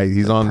now. Yeah,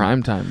 he's on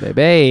prime time,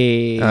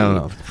 baby. I don't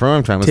know,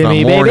 prime time. It's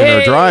Timmy, not morning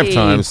baby. or drive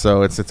time,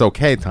 so it's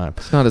okay time.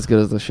 It's not as good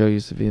as the show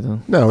used to be, though.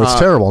 No, it's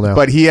terrible now.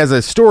 But he has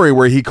a story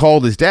where he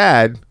called his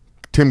dad,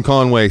 Tim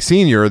Conway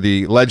Sr.,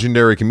 the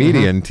legendary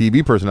comedian,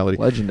 TV personality,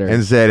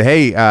 and said,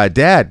 "Hey,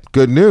 Dad,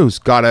 good news,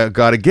 got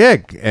a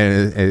gig."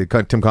 And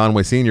Tim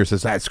Conway Sr.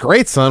 says, "That's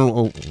great,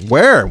 son.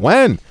 Where?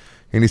 When?"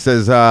 And he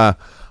says, "I'm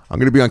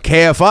going to be on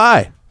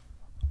KFI."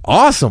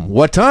 Awesome.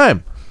 What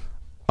time?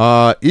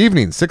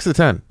 Evening, 6 to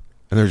 10.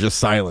 And there's just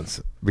silence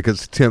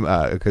because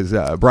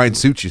Brian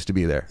Suits used to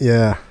be there.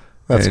 Yeah,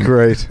 that's and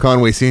great.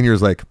 Conway Sr.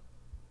 is like,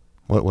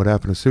 "What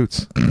happened to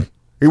Suits?"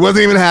 He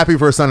wasn't even happy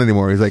for his son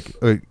anymore. He's like,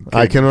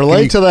 I can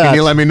relate to that. Can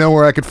you let me know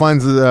where I could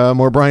find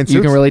more Brian Suits?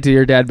 You can relate to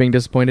your dad being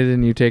disappointed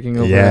in you taking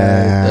over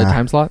a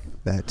time slot?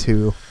 That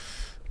too.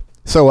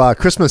 So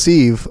Christmas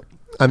Eve,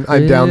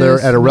 I'm down there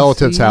at a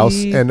relative's house,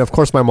 and of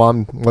course my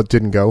mom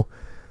didn't go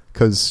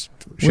because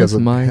she has a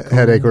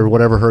headache or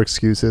whatever her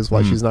excuse is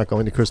why she's not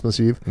going to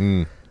Christmas Eve.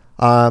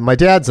 My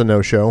dad's a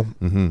no-show.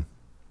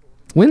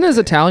 When is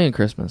Italian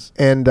Christmas?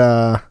 And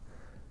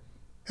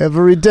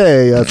every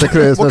day it's a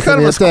Christmas. What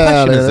kind in of a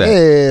question is that?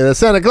 Hey, the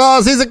Santa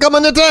Claus, he's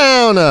coming to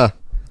town. What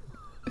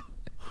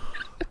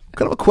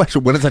kind of a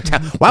question? When is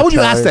Italian? Why would you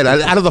ask that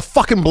out of the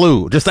fucking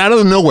blue? Just out of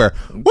the nowhere.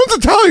 When's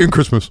Italian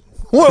Christmas?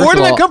 Where First did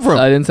of that all, come from?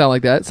 I didn't sound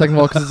like that. Second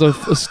of all, because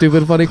it's a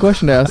stupid, funny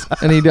question to ask,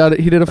 and he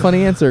did a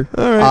funny answer.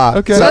 All right.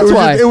 Okay. So that's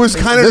why. It was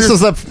kind of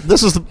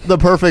This is the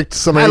perfect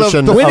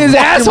summation. When of is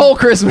asshole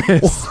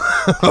Christmas?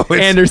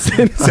 Anderson.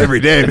 It's every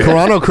day, man.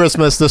 Toronto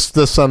Christmas. This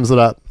sums it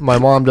up. My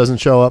mom doesn't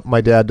show up.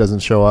 My dad doesn't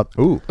show up.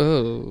 Ooh.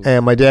 Oh.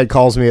 And my dad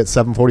calls me at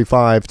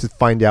 7:45 to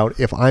find out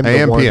if I'm the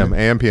AM, one.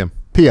 PM.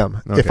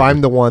 PM. Okay. If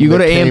I'm the one You go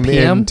that to came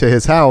AM into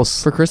his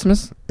house For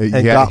Christmas? and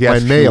He got my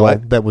asks you mail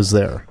what? that was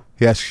there.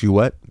 He asks you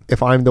what?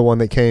 If I'm the one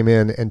that came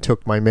in and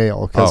took my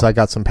mail because Oh. I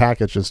got some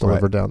packages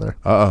delivered down there.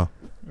 Uh-oh.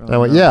 And I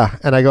went, yeah.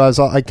 And I go,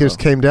 I just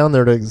came down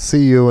there to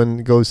see you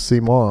and go see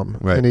Mom.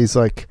 Right. And he's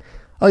like,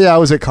 oh, yeah, I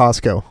was at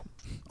Costco.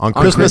 On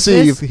Christmas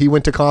Christmas? Eve, he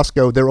went to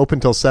Costco. They're open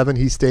till 7.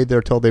 He stayed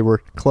there till they were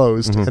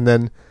closed and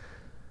then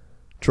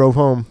drove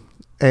home.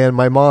 And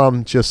my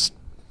mom just...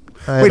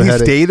 I had Wait, a he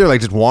headache. stayed there, like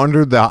just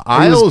wandered the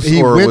aisles?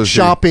 He or went was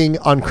shopping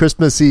on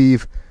Christmas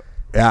Eve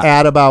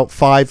at about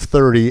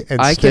 5:30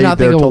 and I stayed cannot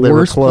there think till of they a were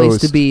worse place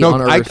closed. to be No,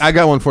 on Earth I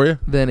got one for you.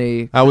 than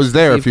a. I was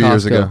there a Eve few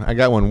years Costco. ago. I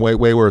got one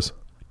way worse.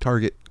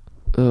 Target.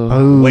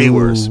 Ugh. Way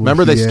worse.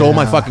 Remember they stole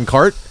my fucking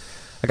cart?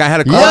 Like I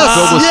had a cart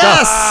filled with Yes!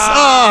 stuff.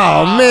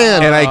 Oh,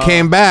 man. And I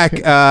came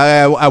back.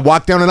 I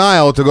walked down an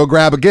aisle to go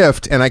grab a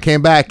gift, and I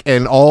came back,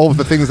 and all of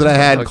the things that I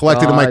had Oh,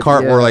 collected in my God,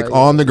 cart were yeah, like yeah.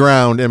 on the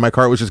ground, and my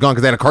cart was just gone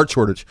because they had a cart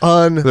shortage.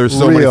 Unreal. There's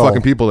so many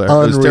fucking people there. It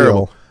was Unreal.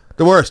 terrible.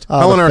 The worst.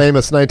 Hell the on earth.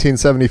 famous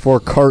 1974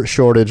 cart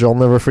shortage. I'll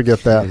never forget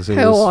that. It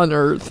Hell was on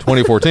Earth.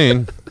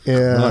 2014.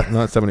 Yeah.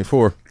 Not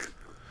 74.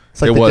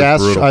 It's like It the was gas.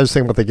 brutal. I was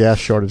thinking about the gas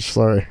shortage.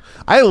 Sorry.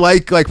 I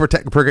like Jesus Whoa,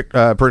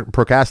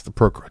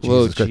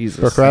 Christ.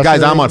 Jesus.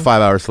 Guys, I'm on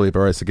 5 hours sleep.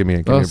 All right, so give me a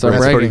Oh, break. stop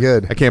That's bragging. pretty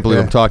good. I can't believe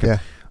Yeah, I'm talking. yeah.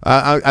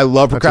 I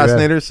love Not too bad.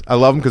 procrastinators. I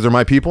love them because they're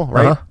my people,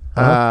 right?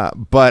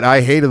 But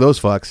I hated those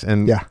fucks,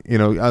 and Yeah.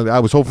 I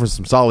was hoping for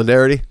some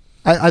solidarity.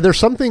 There's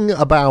something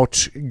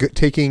about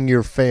taking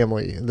your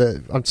family.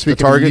 I'm speaking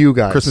The Target, to you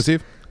guys. Christmas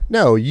Eve.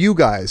 No, you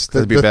guys.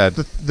 That'd be bad.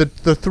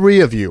 The three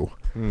of you.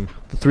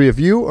 The three of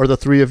you or the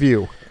three of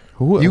you?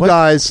 You what?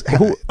 guys.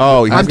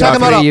 Oh, I'm talking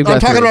three, about. I'm talking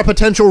three. about a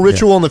potential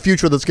ritual in the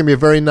future that's going to be a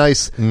very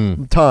nice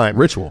time.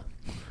 ritual.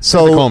 They call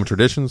So them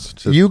traditions.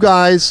 Just you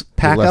guys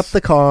pack less up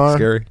the car,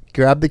 scary.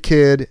 grab the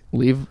kid,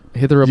 Leave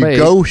hither or you bay.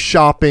 go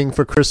shopping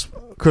for Christmas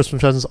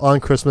presents on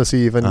Christmas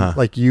Eve, and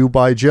like you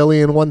buy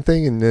Jillian one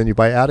thing, and then you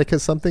buy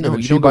Atticus something, No, and then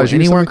you she don't go buys you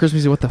anywhere on something.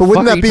 Christmas Eve. What the But fuck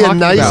wouldn't are that you be a talking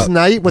nice about?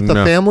 night with the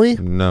No. family?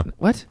 No.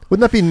 What?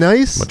 Wouldn't that be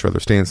nice? Much rather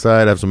stay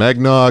inside, have some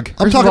eggnog. I'm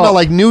First of talking all- about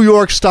like New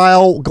York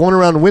style, going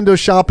around window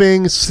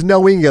shopping,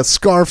 snowing. You got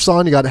scarves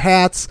on, you got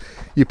hats.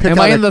 You pick Am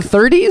out I in the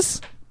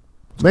 30s?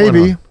 maybe?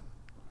 going on?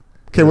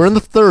 Okay, we're in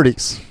the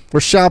 30s. We're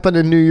shopping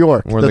in New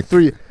York. We're in the-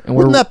 three. and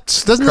Wouldn't we're-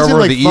 that doesn't that Cover seem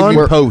of like the fun?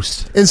 Evening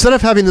Post. Instead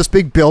of having this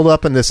big build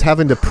up and this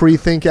having to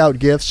pre-think out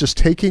gifts, just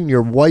taking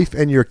your wife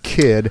and your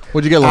kid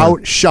What'd you get, Lauren?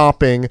 out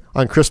shopping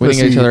on We Christmas didn't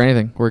get Eve. each other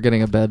anything. We're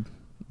getting a bed.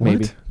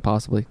 Maybe. What?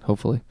 Possibly.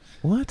 Hopefully.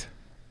 What?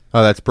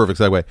 Oh, that's a perfect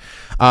segue.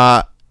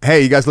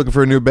 Hey, you guys looking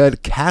for a new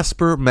bed?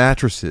 Casper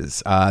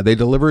Mattresses. They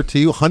deliver it to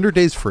you 100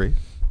 days free.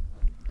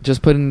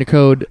 Just put in the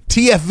code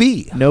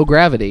TFV. no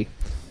gravity.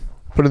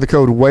 Put in the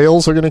code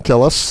whales are going to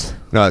kill us.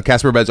 No,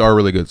 Casper beds are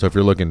really good. So if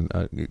you're looking,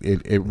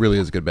 it really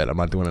is a good bed. I'm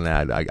not doing an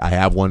ad. I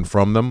have one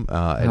from them.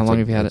 How long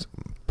have you had it?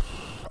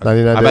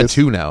 99 I've days. had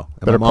two now.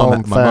 And Better my mom call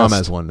 'em fast.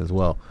 has one as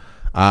well.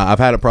 I've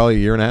had it probably a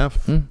year and a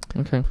half.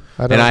 Okay.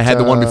 And I had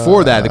the one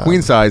before that, the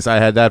queen size. I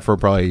had that for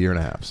probably a year and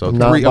a half. So I'm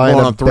not I'm buying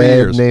going a on 3 bed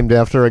years. named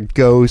after a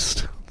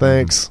ghost.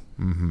 Thanks.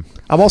 I'm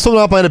also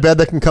not buying a bed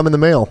that can come in the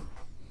mail. I'm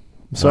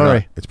Why sorry.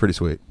 not? It's pretty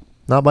sweet.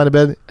 Not buying a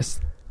bed. It's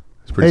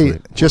pretty Hey,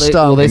 sweet. just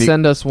will they and you-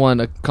 send us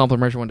a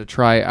complimentary one to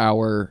try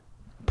our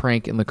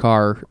prank in the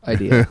car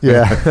idea?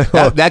 yeah.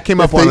 That came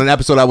up if on they- an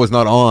episode I was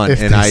not on,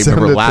 if and they I send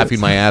remember it- laughing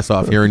my ass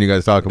off hearing you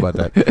guys talk about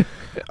that.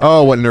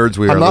 Oh, what nerds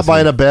we are! I'm not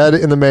buying a bed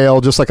in the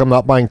mail, just like I'm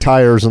not buying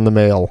tires in the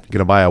mail.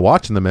 Gonna buy a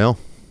watch in the mail.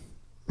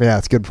 Yeah,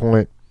 that's a good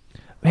point.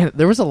 Man,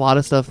 there was a lot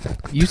of stuff.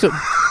 You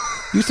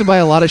used to buy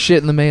a lot of shit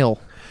in the mail.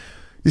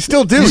 You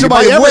still do. You should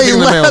buy buy way everything in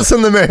the mail. less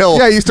in the mail.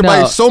 Yeah, you used to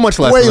buy No. so much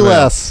less. Way in the mail.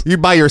 less. You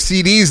buy your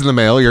CDs in the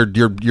mail. Your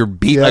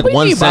beat Yeah. like What do you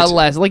one mean cent. about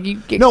less? Like you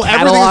get No, everything's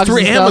catalogs through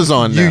and stuff?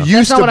 Amazon now. You That's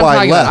used not to what I'm buy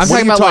talking less. about. I'm What are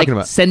talking you about talking like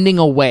about? sending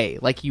away.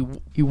 Like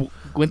you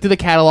went through the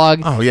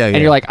catalog. Oh, yeah, yeah.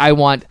 And you're like, I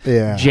want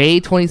Yeah.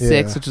 J26,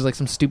 Yeah. which is like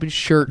some stupid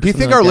shirt. Do you or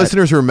think something our like that.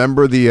 listeners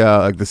remember the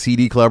like the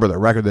CD club or the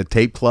record, the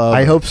tape club?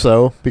 I hope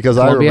so, because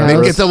Columbia I They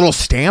remember. get the little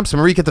stamps.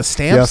 Remember you get the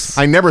stamps? Yes.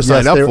 I never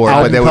signed Yes, up they for were it. But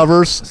album they would,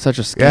 covers. Such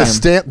a scam. Yeah. The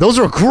stamp. Those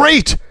are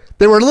great.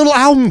 They were little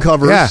album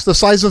covers, Yeah. the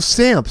size of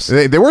stamps.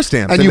 they were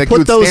stamps. And you like, put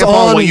would those stamp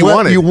on what you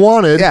wanted. you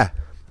wanted. Yeah.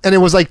 and it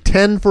was like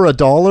 10 for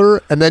 $1,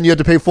 and then you had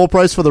to pay full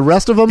price for the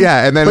rest of them.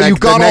 Yeah, and then but like, you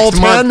got the next all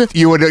 10. month,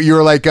 you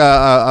were like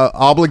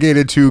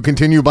obligated to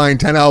continue buying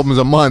 10 albums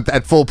a month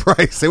at full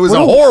price. It was a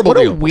horrible what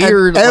deal. a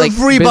weird And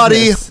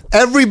business.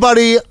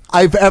 everybody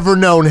I've ever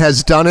known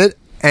has done it,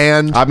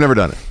 and I've never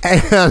done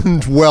it.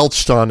 and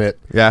welched on it.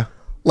 Yeah.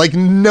 Like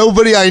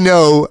nobody I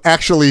know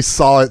actually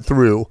saw it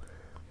through.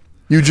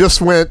 You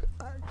just went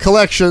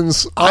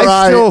collections.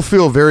 I still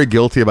feel very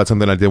guilty about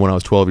something I did when I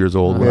was 12 years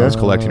old when I was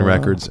collecting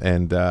records,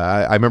 and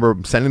I remember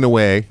sending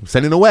away,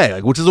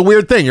 like, which is a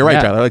weird thing. You're right,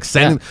 Yeah. Tyler. Like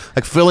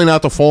like filling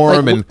out the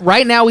form and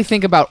right now we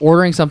think about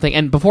ordering something,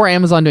 and before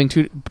Amazon doing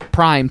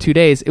Prime 2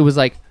 days, it was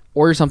like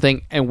order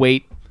something and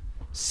wait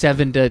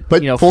 7 to 4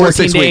 to 14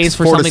 6 days weeks,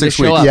 for 4 to something to 6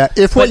 show weeks. up. Yeah,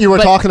 if what But- you were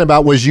but talking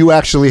about was you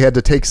actually had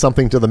to take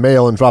something to the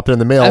mail and drop it in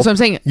the mail. That's what I'm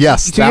saying.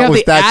 Yes, So you have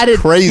the that's added,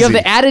 crazy. You have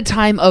the added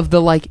time of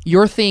the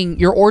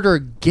your order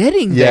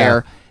getting Yeah,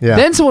 there, yeah.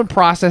 then someone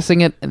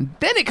processing it, and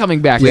then it coming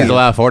back. we to you.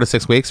 allow 4 to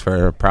 6 weeks for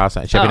shipping and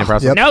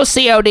processing. Yep. No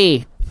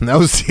COD.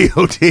 No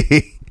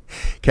COD,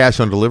 cash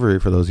on delivery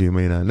for those of you who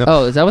may not know.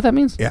 Oh, is that what that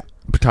means? Yeah,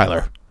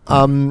 Tyler.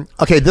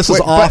 Okay, this is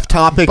Wait, off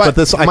topic, but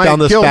this I my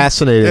found this guilt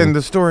fascinating. in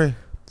the story.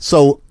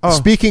 So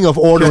speaking of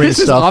ordering This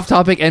is stuff, off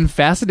topic and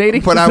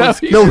fascinating. But Is I that was-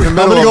 what you- no, in the I'm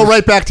middle going to go of-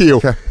 right back to you.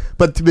 Okay.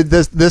 But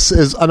this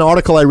is an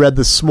article I read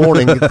this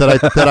morning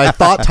that I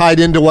thought tied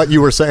into what you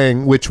were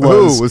saying, which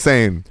was Who was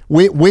saying?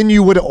 when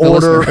you would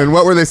order And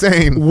what were they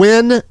saying?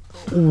 when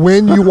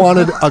you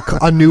wanted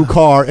a new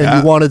car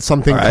and you wanted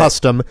something All right.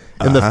 custom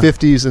in the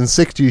 50s and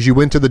 60s, you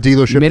went to the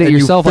dealership You made it and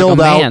yourself you like a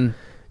filled out man.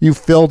 you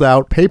filled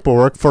out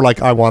paperwork for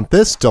like, I want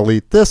this,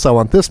 delete this, I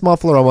want this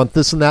muffler, I want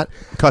this and that.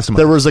 Customize.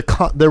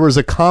 There was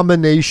a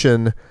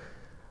combination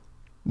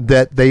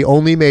that they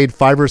only made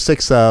 5 or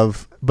 6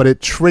 of, but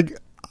it triggered.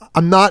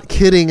 I'm not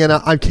kidding, and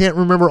I can't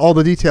remember all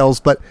the details,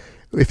 but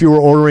if you were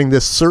ordering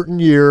this certain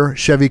year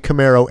Chevy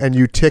Camaro and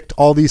you ticked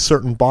all these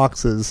certain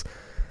boxes,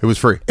 It was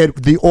free.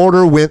 the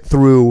order went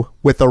through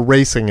with a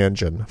racing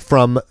engine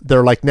from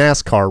their like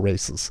NASCAR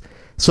races.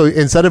 So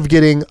instead of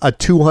getting a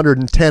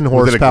 210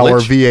 Was it a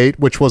horsepower glitch? V8,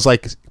 which was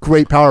like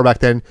great power back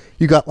then,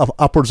 you got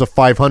upwards of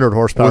 500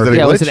 horsepower. Was it a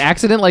Yeah, was glitch? it an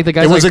accident? Like the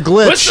guy's It was like, a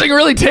glitch. This thing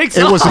really takes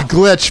It off. was a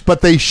glitch,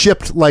 but they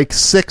shipped like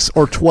 6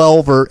 or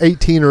 12 or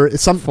 18 or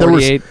some. There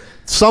was 48.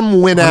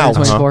 some went out,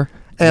 124.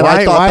 and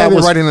why I thought why that are they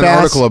was writing an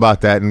fast. article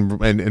about that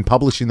and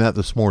publishing that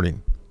this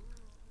morning?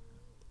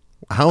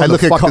 How I in the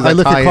look at fuck does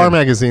that tie car in?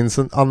 magazines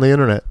on the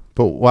internet.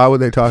 But why would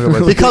they talk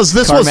about Because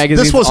this Car was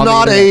magazines this was on the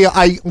not internet.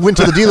 I went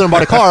to the dealer and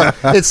bought a car.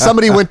 It's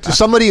somebody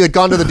had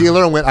gone to the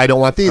dealer and went, I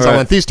don't want these. I Right.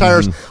 want these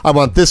tires. I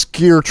want this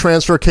gear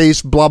transfer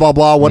case. Blah blah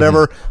blah.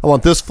 Whatever. I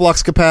want this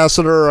flux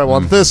capacitor. I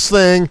want this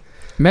thing.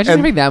 Imagine and-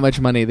 having that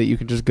much money that you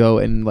can just go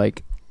and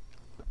like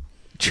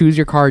choose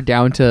your car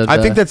down to.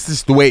 I think that's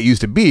just the way it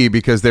used to be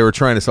because they were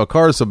trying to sell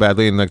cars so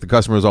badly, and like the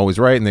customer was always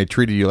right, and they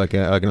treated you like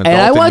an adult. And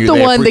I want you- the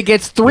they one that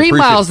gets 3 appreciate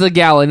miles it. a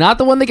gallon, not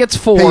the one that gets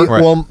 4. Hey,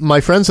 Right. well,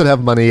 my friends that have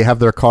money have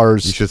their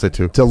cars You should say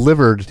 2.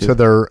 delivered to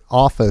their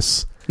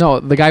office. No,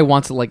 the guy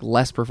wants like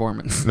less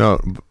performance No,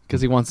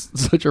 because he wants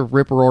such a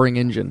rip roaring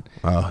engine.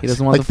 Oh, He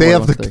doesn't want Like the they 4,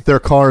 have he wants their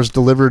cars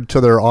delivered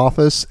to their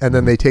office, and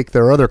then they take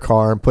their other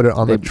car and put it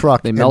on They- the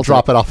truck they and melt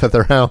drop it. it off at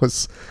their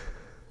house.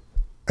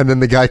 And then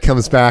the guy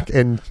comes back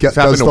and it's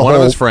happened does to the one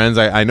whole of his friends.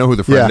 I know who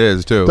the friend Yeah.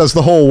 is too. does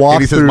the whole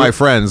and he says walkthrough. my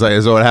friends,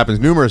 as though it happens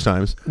numerous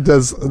times.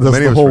 Does Many the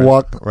of his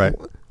whole friends.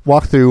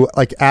 walkthrough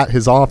like at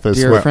his office.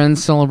 Do your where-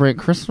 friends celebrate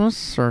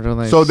Christmas or do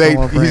they? So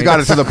celebrate... he's got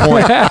it to the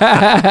point.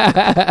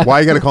 Why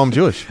you got to call him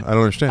Jewish? I don't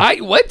understand.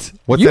 What?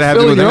 What's you that have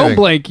to do fill in with your own anything?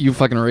 blank, you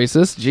fucking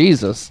racist.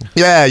 Jesus.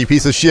 Yeah, you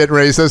piece of shit,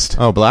 racist.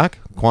 Oh, black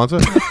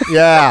Kwanzaa.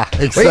 Yeah,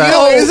 exactly. Wait, you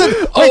know,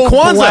 isn't Oh,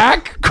 Kwanzaa?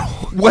 black?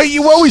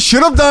 What we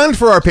should have done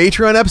for our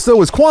Patreon episode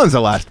was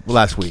Kwanzaa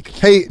last week.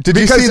 Hey, did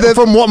you Because see that?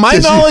 from what my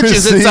did you knowledge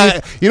is, it's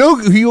see- you know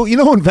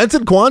who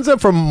invented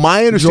Kwanzaa? From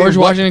my understanding, George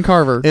Washington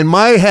Carver. In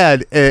my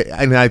head,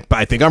 and I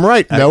think I'm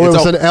right. no, it It's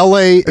was an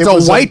L.A. It's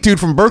a white dude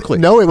from Berkeley.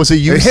 No, it was a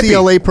hippie.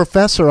 UCLA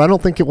professor. I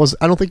don't think he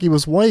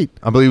was white.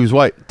 I believe he was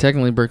white.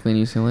 Technically, Berkeley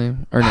and UCLA.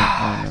 Or no.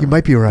 I don't know. You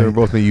might be They right. were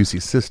both in the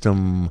UC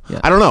system. Yeah.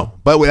 I don't know,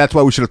 but that's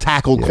why we should have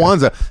tackled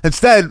Kwanzaa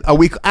instead. A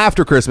week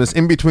after Christmas,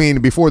 in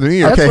between, before the New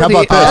Year. Okay, That's how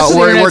what about that's this?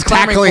 what the We're internet's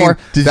clamoring tackling for.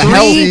 the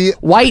Three hell-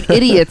 white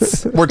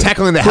idiots We're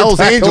tackling the Hell's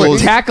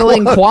Angels.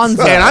 tackling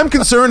Kwanzaa. And I'm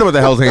concerned about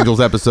the Hell's Angels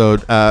episode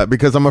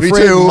because I'm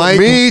afraid Mike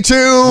Me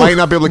too. might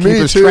not be able to keep Me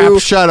his too. trap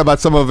shut about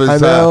some of his I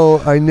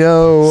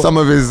know. some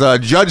of his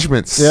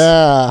judgments.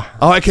 Yeah.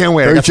 Oh, I can't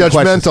wait. Very I got some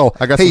questions. judgmental.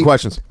 I got Hey, some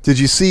questions. Did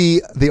you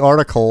see the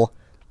article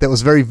that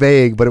was very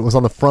vague, but it was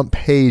on the front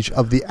page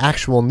of the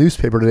actual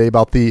newspaper today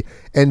about the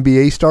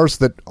NBA stars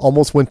that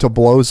almost went to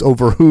blows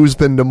over who's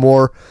been to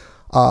more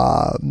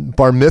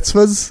bar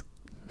mitzvahs?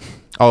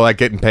 Oh, like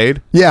getting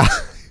paid? Yeah.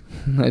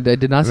 I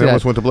did not see They that.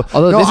 almost went to blow.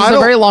 Although No, this is I a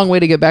don't- very long way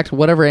to get back to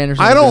whatever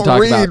Anderson I was don't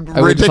going to talk read about.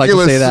 I would just like to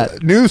say ridiculous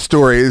that. news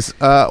stories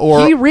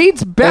or He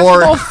reads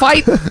basketball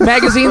fight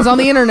magazines on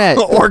the internet.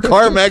 or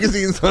car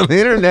magazines on the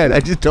internet. I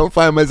just don't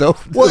find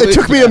myself. Well, it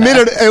took me a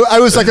minute. I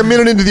was like a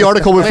minute into the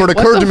article before Wait, it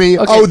occurred what to the me.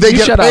 f- okay, They you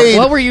get shut up. paid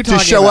What were you to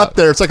talking show about? up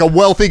there. It's like a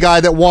wealthy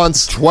guy that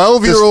wants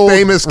 12-year-old this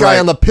famous guy right.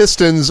 on the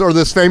Pistons or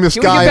this famous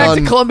Can we guy get back on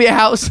to Columbia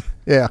House?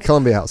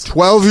 Columbia House.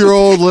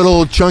 12-year-old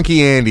little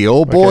chunky Andy.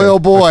 Oh boy, Okay, oh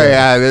boy.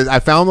 okay. I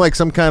found like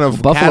some kind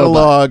of Buffalo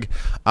catalog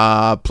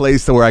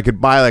place where I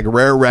could buy like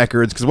rare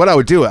records. Because what I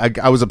would do,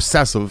 I was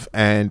obsessive,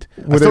 and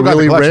I Were they still got the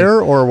really collection.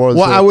 rare, or was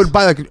Well, it- I would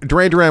buy like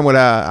Duran Duran.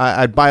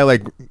 I'd buy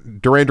like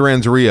Duran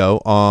Duran's Rio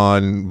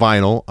on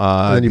vinyl.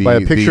 And then you buy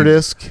a picture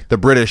disc? the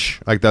British,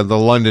 like the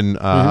London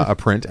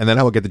print, and then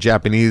I would get the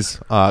Japanese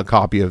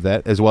copy of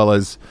that, as well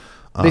as.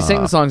 They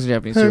sing the songs in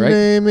Japanese Her too, right?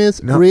 name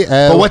is No. Riel.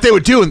 But what they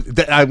would do, and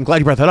I'm glad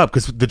you brought that up,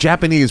 because the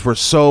Japanese were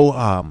so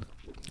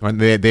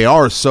they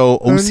are so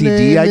Her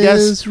OCD, I name guess,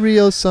 is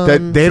Rio-san.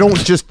 that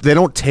they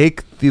don't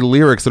take the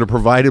lyrics that are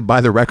provided by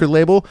the record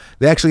label.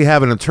 They actually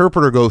have an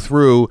interpreter go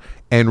through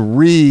and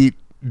redo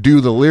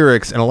the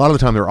lyrics, and a lot of the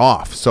time they're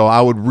off. So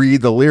I would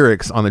read the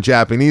lyrics on the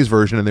Japanese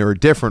version, and they were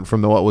different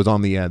from what was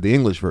on the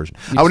English version.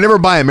 I would never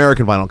buy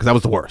American vinyl because that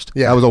was the worst.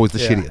 Yeah. That was always the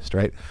Yeah. shittiest,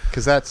 right?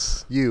 Because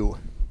that's you.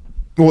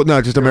 Well,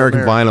 no, just American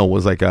American. vinyl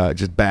was like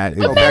just bad. It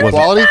Bad wasn't-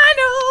 quality?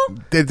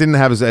 It didn't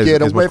have as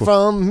Get as away much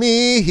quality. from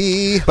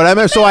me. But I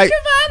remember, so I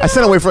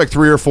sent away for like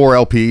 3 or 4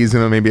 LPs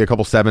and maybe a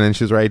couple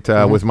 7-inches, right,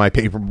 with my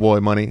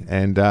Paperboy money,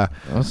 and I'll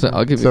give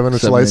you 7-inch 7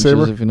 inches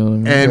lightsaber? if you know what I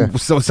mean. and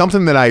so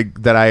something that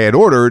I had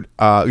ordered,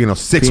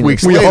 6 Penis.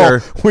 weeks We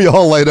later.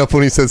 all light up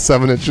when he says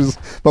 7 inches,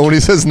 but when he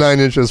says 9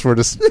 inches, we're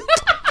just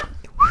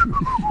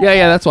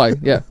yeah, that's why.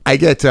 Yeah. I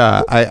get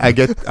I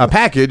get a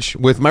package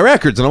with my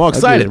records, and I'm all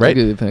excited, I'll right?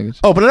 give you the package.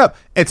 Open it up.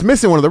 It's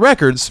missing one of the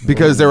records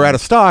because they were out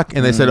of stock,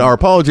 and they said, "Our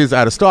apologies,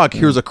 out of stock.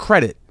 Here's a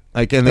credit."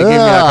 Like, and they gave me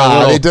like a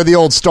little. they did the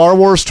old Star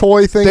Wars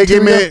toy thing. They gave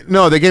to me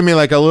you? they gave me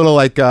like a little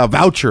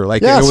voucher.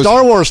 Like, Yeah, it was,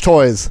 Star Wars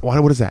toys.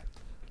 What is that?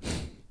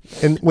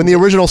 And when the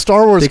original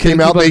Star Wars They couldn't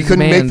came out, keep up they with couldn't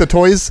make demand. the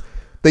toys.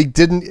 They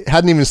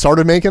hadn't even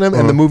started making them,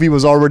 and the movie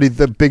was already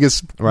the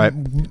biggest Right.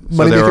 So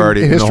money they were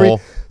already making in in the history.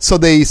 hole. So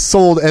they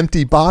sold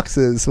empty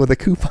boxes with a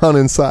coupon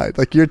inside,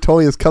 like your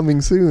toy is coming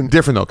soon.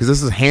 Different though, because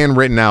this is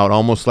handwritten out,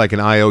 almost like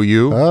an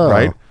IOU, Oh.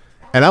 right?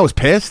 And I was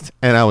pissed,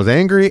 and I was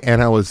angry,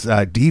 and I was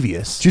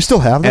devious. Do you still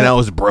have that? And I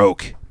was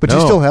broke. But you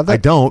No, still have that? I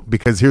don't,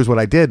 because here's what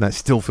I did, and I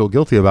still feel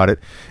guilty about it.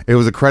 It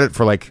was a credit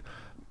for like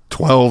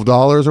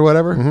 $12 or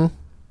whatever,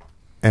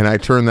 and I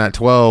turned that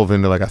 12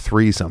 into like a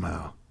 3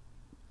 somehow.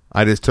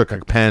 I just took a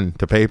pen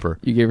to paper.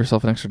 You gave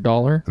yourself an extra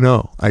 $1.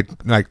 No, I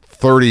like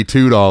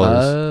 $32.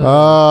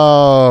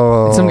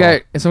 Oh, Some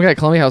guy at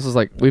Columbia House was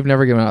like, "We've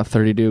never given out a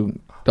 $32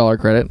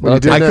 credit." Well, you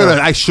did.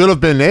 I should have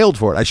been nailed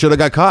for it. I should have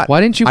got caught.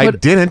 Why didn't you? I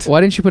didn't. Why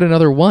didn't you put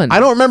another one?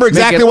 I don't remember Make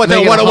exactly what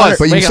make it was. 100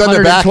 But you make send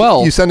it back.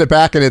 112. You send it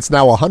back, and it's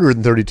now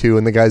 132.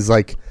 And the guy's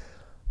like,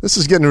 "This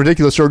is getting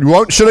ridiculous.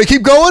 Should I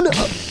keep going?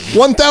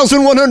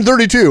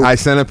 1,132." I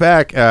sent it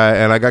back,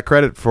 and I got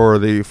credit for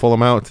the full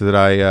amount that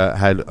I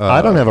had.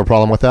 I don't have a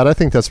problem with that. I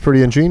think that's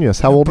pretty ingenious.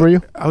 How old were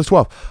you? I was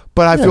 12,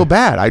 but I feel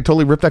bad. I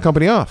totally ripped that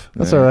company off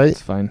That's all right.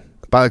 It's fine.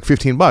 by like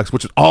 $15,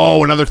 which is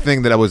another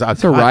thing that I was.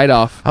 It's a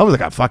write-off. I was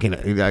like,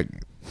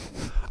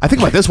 I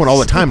think about this one all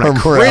the time, and I Our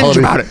cringe morality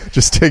about it.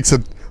 Just takes a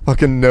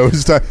fucking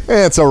nose dive.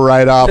 It's a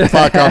write-off.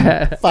 Fuck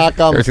 'em. Fuck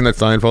 'em. Ever seen that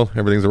Seinfeld?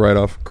 Everything's a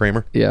write-off.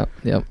 Kramer. Yeah.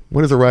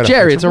 What is a write-off?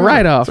 Jerry, it's a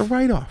write-off. It's a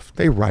write-off.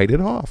 They write it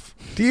off.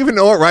 Do you even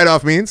know what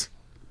write-off means?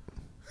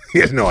 He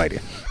has no idea.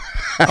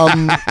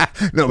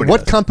 Nobody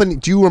What does. company?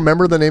 Do you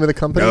remember the name of the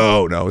company?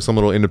 No, some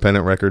little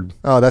independent record.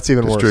 Oh, that's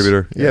even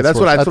Distributor. worse. Yeah, that's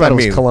worse. what I thought it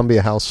was mean.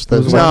 Columbia House. It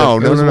was No,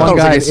 one, no, it was no, no. one It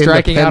was guy like an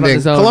striking out on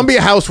his own.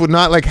 Columbia House would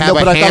not like have No,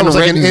 but a I thought it was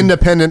like an handwritten.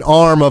 independent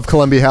arm of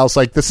Columbia House.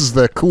 Like this is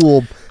the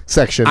cool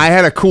section. I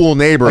had a cool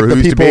neighbor Like who the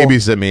used to people-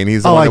 babysit me, and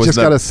he's the oh, one I that was just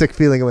the, got a sick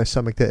feeling in my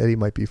stomach that Eddie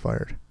might be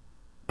fired.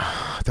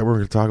 I thought we were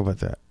going to talk about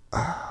that.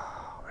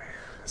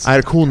 I had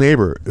a cool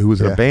neighbor who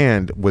was in Yeah. a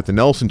band with the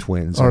Nelson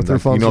twins. And Arthur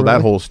like, you know that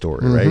Fonzarelli? whole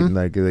story, right? And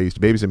like they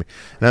used to babysit me.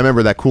 And I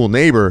remember that cool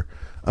neighbor,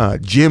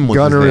 Jim was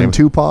Gunner his name. and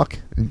Tupac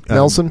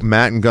Nelson.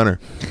 Matt and Gunner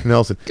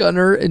Nelson.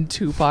 Gunner and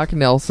Tupac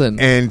Nelson.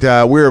 And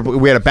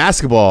we had a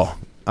basketball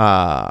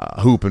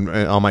hoop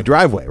on my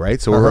driveway, right?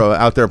 So we were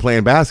out there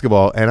playing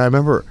basketball, and I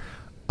remember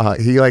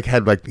he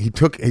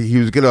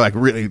was gonna like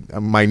really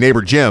my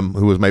neighbor Jim,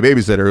 who was my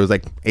babysitter, who was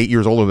like 8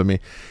 years older than me.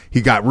 He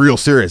got real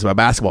serious about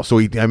basketball, so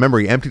I remember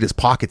he emptied his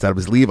pockets out of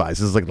his Levi's.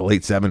 This is like the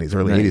late 70s,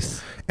 early Nice.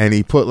 80s, and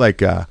he put like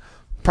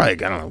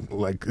probably, I don't know,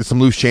 like some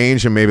loose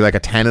change and maybe like a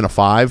 10 and a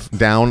 5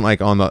 down like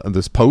on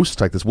this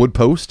post, like this wood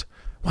post.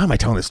 Why am I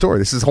telling this story?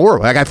 This is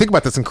horrible. Like I think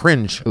about this and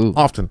cringe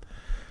often.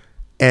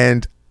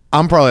 And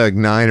I'm probably like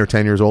 9 or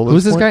 10 years old. at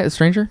Who's this point. guy? A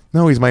stranger?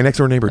 No, he's my next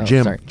door neighbor, Oh,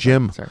 Jim. sorry.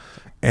 Jim. Sorry.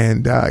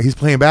 And he's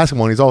playing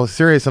basketball and he's all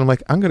serious. And I'm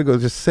like, I'm going to go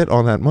just sit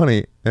on that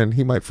money and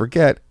he might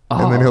forget.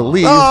 And then he'll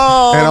leave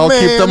Oh, and I'll man,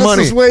 keep the money.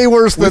 This is way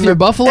worse With than your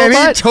buffalo And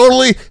butt?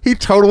 he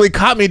totally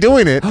caught me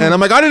doing it. And I'm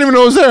like, I didn't even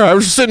know it was there. I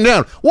was just sitting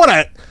down. What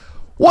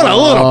What a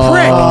little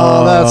prick.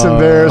 Oh, that's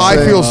embarrassing.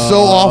 I feel so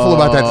awful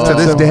about that to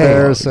this day.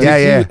 embarrassing. Yeah,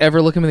 Did yeah. you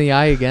ever look him in the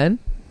eye again?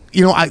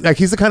 You know, like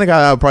he's the kind of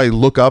guy I would probably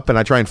look up and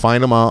I try and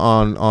find him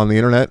on the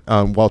internet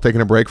while taking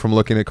a break from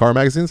looking at car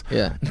magazines.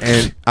 Yeah.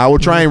 And I will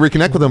try and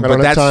reconnect with him. I But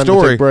don't have that time to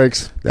story, take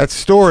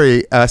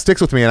breaks. sticks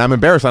with me, and I'm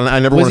embarrassed. I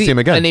never want Was to he see him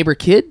again. a neighbor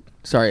kid?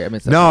 Sorry, I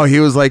missed that. No, he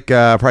was like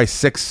probably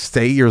 6 to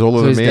 8 years older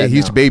So than he's me. dead He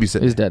used to now.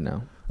 babysit. He's dead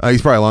now. He's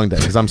probably long dead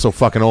because I'm so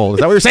fucking old. Is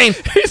that what you're saying?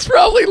 He's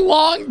probably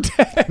long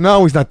dead.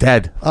 No, he's not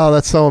dead. Oh,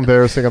 that's so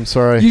embarrassing. I'm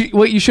sorry.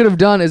 What you should have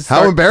done is How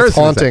start-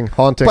 embarrassing! is that?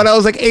 Haunting. But I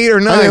was like 8 or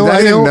 9. I know,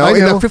 I didn't know. I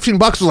know. And $15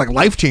 was like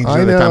life changing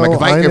I at the time. know,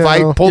 Like if I I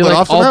know. pulled You're it like,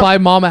 off, I'll somehow- buy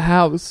mom a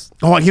house.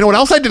 Oh, you know what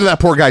else I did to that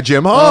poor guy,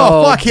 Jim? Oh,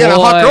 Oh, fuck, he had a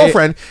hot boy.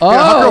 girlfriend. He had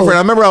a hot Oh. girlfriend.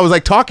 I remember I was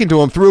like talking to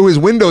him through his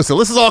windowsill.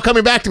 This is all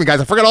coming back to me, guys.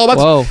 I forgot all about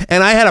Whoa. this.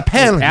 And I had a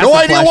pen. Acid No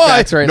idea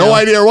why. flashbacks right no now.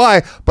 idea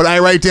why. But I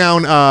write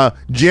down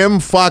Jim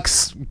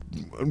fucks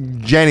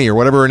Jenny or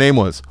whatever her name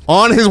was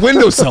on his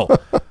windowsill.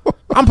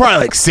 I'm probably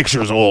like 6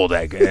 years old.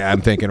 I'm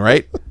thinking,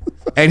 right?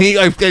 And he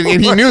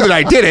knew that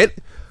I did it.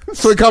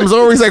 So he comes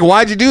over. He's like,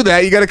 "Why'd you do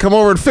that? You got to come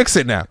over and fix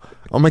it now."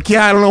 I'm like,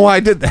 "Yeah, I don't know why I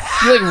did that."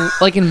 You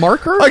like in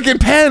marker? Like in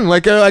pen,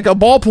 like a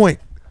ballpoint.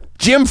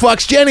 Jim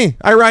fucks Jenny.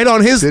 I write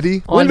on his Did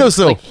he? On,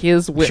 windowsill. like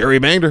his Sure, he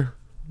banged her.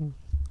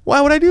 Why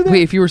would I do that?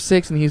 Wait, if you were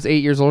 6 and he was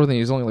 8 years older, then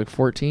he was only like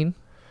 14.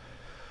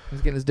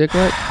 He's getting his dick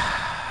wet.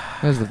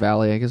 That was the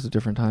Valley. I guess it's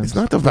different times. It's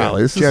not the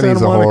Valley. This is Jenny's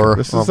Santa a Monica. whore,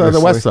 This is the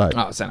obviously. West Side.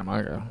 Oh, Santa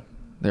Monica.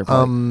 They're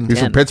probably He's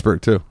from 10.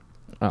 Pittsburgh too.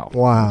 Oh,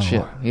 Wow.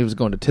 shit. He was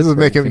going to This Pittsburgh. is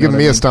making if you know giving what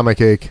me I a mean.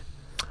 stomach ache.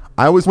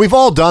 I was. We've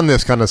all done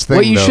this kind of thing.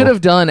 What you though. should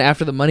have done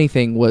after the money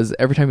thing was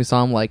every time you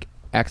saw him like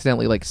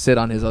accidentally like sit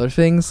on his other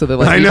things, so that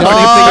like I you know. don't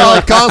even think you're,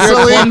 like,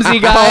 constantly, you're a clumsy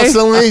guy,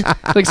 constantly.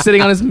 like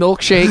sitting on his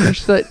milkshake and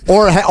shit.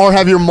 Or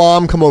have your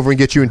mom come over and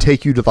get you and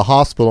take you to the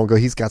hospital and go,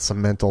 he's got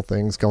some mental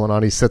things going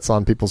on. He sits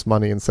on people's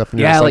money and stuff. And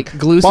you're Yeah, just like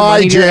glue some "Bye,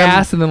 money to your Jim.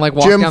 ass and then like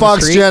walk Jim down the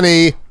fucks street.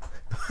 Jenny.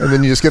 And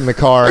then you just get in the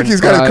car. Like and-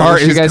 he's got a I car.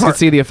 wish you His guys car, could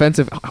see the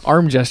offensive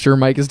arm gesture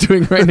Mike is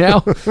doing right now.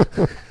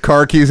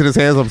 car keys in his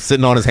hands. I'm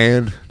sitting on his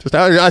hand. Just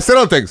I sit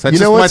on things. That's you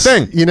know just my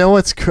what's thing. You know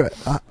what's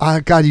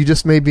God? You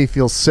just made me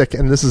feel sick,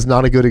 and this is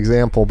not a good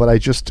example. But I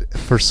just,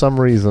 for some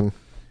reason,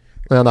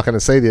 I'm not going to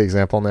say the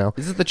example now.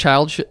 Is it the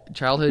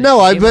childhood? No,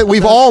 I shame bet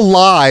we've episode? all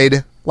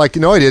lied. Like,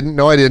 no, I didn't.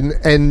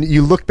 And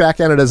you look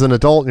back at it as an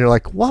adult, and you're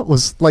like, what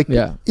was like?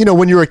 Yeah. You know,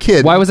 when you were a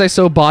kid. Why was I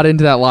so bought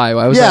into that lie?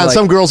 Why was I Yeah, and like,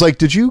 some girls like,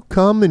 did you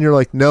come? And you're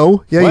like,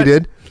 no, yeah, you What?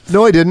 did.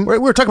 No, I didn't.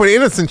 We're talking about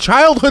innocent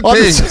childhood I'm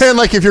things. just saying,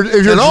 like, if you're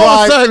And dry,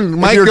 all of a sudden, if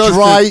Mike you're goes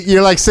dry, to-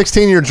 you're like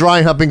 16, you're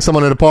dry humping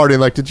someone at a party,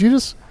 and like, did you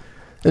just?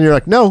 And you're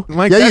like, no,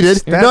 Mike, yeah, you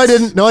that's- did. No, I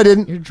didn't. No, I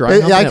didn't. You're dry Yeah,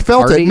 humping I at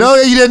felt it. parties? No,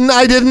 you didn't.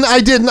 I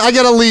didn't. I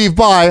gotta leave.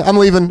 Bye. I'm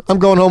leaving. I'm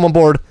going home. I'm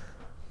bored.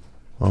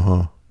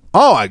 Oh,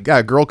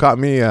 a girl caught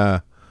me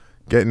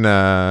getting.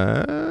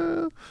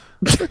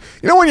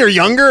 You know when you're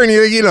younger and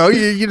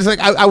you just like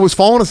I was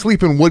falling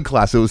asleep in wood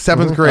class. It was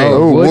 7th grade.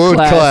 Oh, wood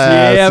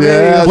class. Yeah,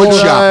 baby.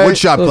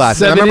 Woodshop Those class.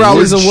 7 And I remember I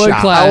was inches of wood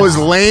class. I was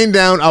laying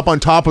down up on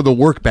top of the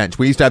workbench.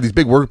 We used to have these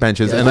big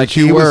workbenches, and like Which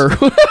you were.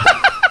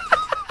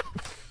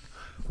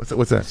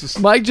 What's that?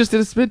 Mike just did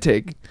a spit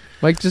take.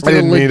 Mike just I did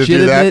a didn't mean to do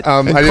legitimate that. I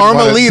And didn't wanna-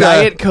 Carmelita,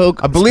 Diet Coke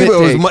I believe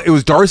spit take. it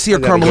was Darcy or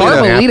gotta Carmelita. get a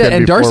Carmelita napkin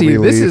and before Darcy. we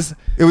This leave. is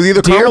It was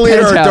either Dear Carmelita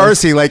or Penthouse.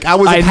 Darcy. Like I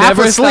was I half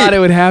never asleep. thought it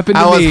would happen to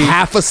I me. was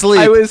half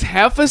asleep. I was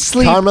half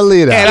asleep.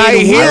 Carmelita. And I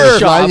in hear-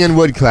 Woodshop lying in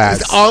wood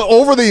class.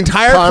 Over the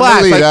entire class.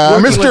 Carmelita.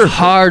 Like, Working with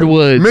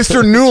hardwood.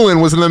 Mr.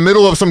 Newland was in the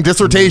middle of some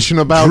dissertation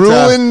about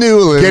Drooling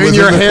Newland getting was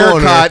your in the hair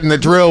corner. cut in the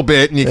drill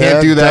bit, and you Yeah,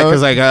 can't do that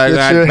because don't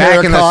get your back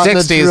hair in the caught in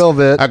the 60s, drill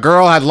bit. a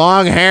girl had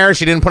long hair.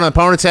 She didn't put on a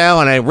ponytail,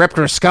 and I ripped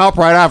her scalp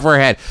right off her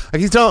head.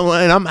 Like he's telling,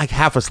 and I'm like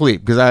half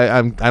asleep because I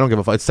don't give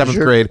a fuck. It's 7th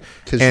grade,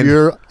 Because and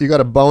you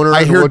got a boner.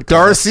 I in hear wood class.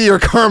 Darcy or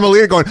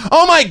Carmelita going,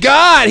 "Oh my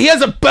God, he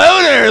has a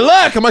boner!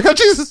 Look!" I'm like, "Oh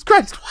Jesus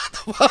Christ, what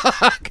the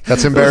fuck?" That's It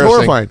was embarrassing.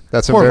 horrifying.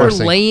 That's Horrifying. We're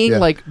embarrassing. laying Yeah.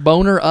 like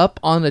boner up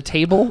on a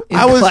table in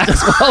I was-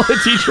 class while the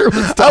teacher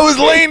was I was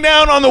laying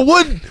down on the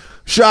wood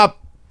shop,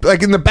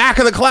 like in the back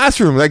of the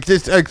classroom, like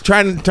just like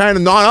trying to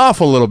nod off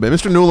a little bit.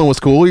 Mr. Newland was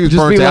cool. He was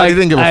just burnt be out. like, He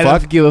didn't give a I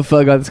fuck. don't give a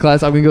fuck about this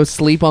class. I'm gonna go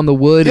sleep on the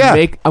wood. Yeah.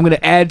 And I'm gonna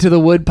add to the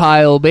wood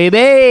pile, baby.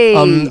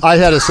 I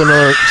had a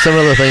similar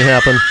thing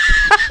happen.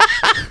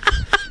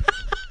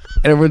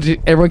 and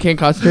everyone can't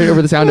concentrate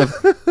over the sound of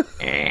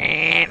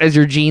as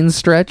your jeans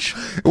stretch.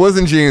 It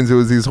wasn't jeans. It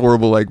was these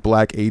horrible like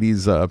black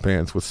 '80s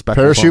pants with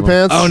speckles. Parachute on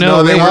them. pants? Oh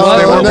no, they were weren't-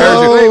 they weren't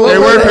parachute- Wait, what they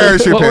were weren't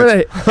parachute What were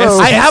pants. they?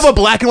 I have a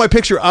black and white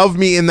picture of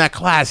me in that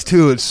class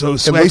too. It's so It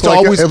sweet. I looked, used to like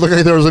always. it looked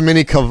like there was a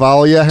mini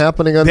cavalia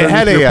happening They underneath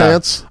had your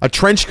pants. a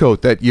trench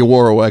coat that you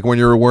wore like when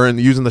you were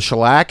using the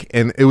shellac,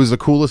 and it was the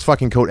coolest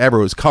fucking coat ever.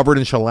 It was covered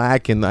in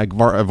shellac and like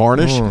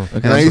varnish,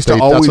 and I used to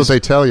That's always. what they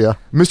tell you.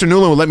 Mr.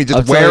 Newland would let me just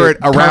I'll tell wear you, it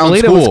around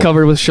Carmelita school. was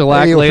covered with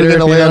shellac Hey, if later. you're If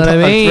gonna you lay know on what I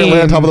top- mean.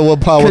 lay on top of the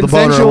wood pile with a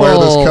boner on gonna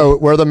wear this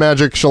coat. Wear the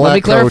magic shellac Let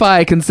me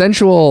clarify.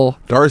 Consensual.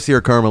 Darcy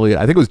or Carmelita?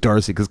 I think it was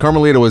Darcy because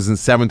Carmelita was in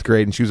 7th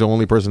grade and she was the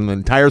only person in the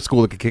entire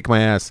school that could kick my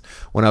ass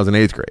when I was in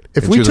 8th grade.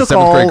 If And we she was took a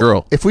 7th grade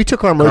girl. if we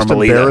took our most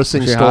Carmelita.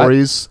 embarrassing Is she hot?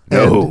 stories,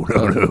 No.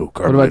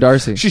 What about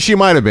Darcy? She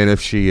might have been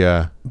if she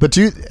but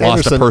do you, lost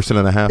Anderson, a person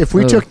and a half. if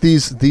we took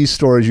these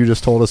stories you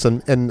just told us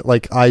and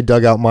like I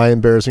dug out my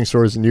embarrassing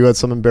stories and you had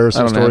some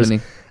embarrassing I don't have stories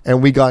any.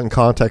 and we got in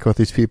contact with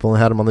these people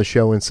and had them on the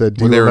show and said,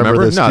 "Do Would you they remember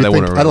remember? this?" No, Do you they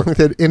think- wouldn't I don't think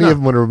that any of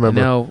them would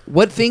remember. No.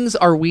 What things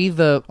are we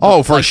the?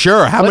 Oh, for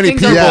sure. How what many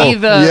things people? Are we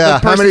the Yeah.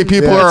 person How many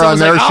people Yeah. are on someone's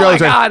their like,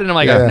 shows? Oh my god! And I'm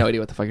like, I Yeah. have no idea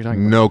what the fuck you're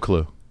talking about. No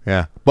clue.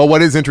 Yeah. But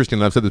what is interesting,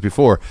 and I've said this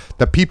before,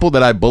 the people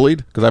that I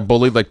bullied, because I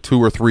bullied like 2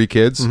 or 3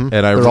 kids, and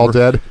I They're all remember,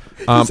 dead.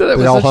 You said that they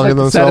with all such, hung like, in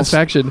themselves.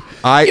 satisfaction.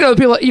 I- the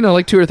people,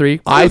 like 2 or 3.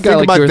 I I've got,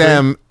 think like, about 2 or 3.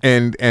 them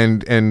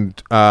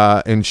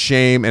and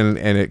shame and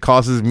it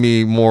causes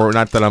me more,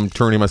 not that I'm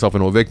turning myself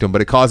into a victim,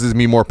 but it causes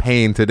me more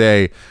pain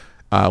today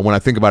when I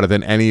think about it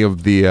than any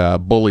of the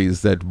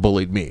bullies that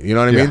bullied me. You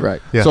know what I mean?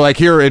 right. Yeah. So like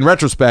here in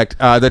retrospect,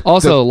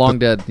 Also, long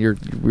dead. You're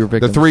the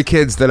victim. 3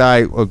 kids that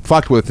I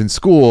fucked with in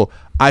school,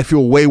 I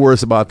feel way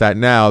worse about that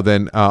now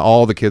than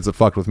all the kids that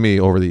fucked with me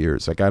over the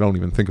years. Like I don't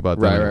even think about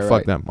them. Right, and right, fuck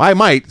right. them. I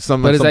might.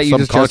 But is that you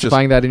just subconscious-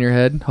 justifying that in your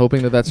head,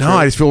 hoping that that's No, true?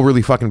 I just feel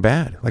really fucking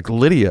bad. Like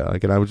Lydia,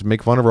 like, and I would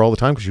make fun of her all the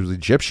time because she was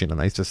Egyptian,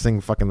 and I used to sing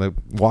fucking the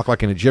walk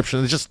like an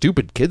Egyptian. It's just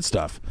stupid kid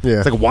stuff. Yeah.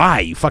 It's like, why,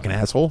 you fucking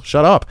asshole?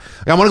 Shut up.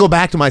 Like, I want to go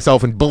back to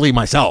myself and bully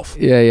myself.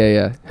 Yeah.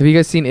 Have you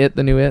guys seen It,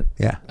 the new It?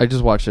 Yeah. I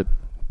just watched it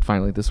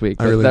finally this week.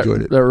 I really that,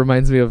 enjoyed it. That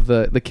reminds me of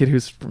the kid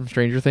who's from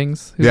Stranger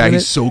Things. who's Yeah, in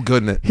he's it. so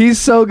good in it. He's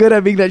so good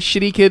at being that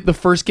shitty kid, the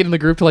first kid in the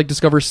group to like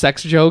discover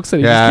sex jokes,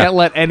 and he Yeah. just can't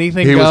let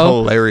anything He go. was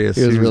hilarious.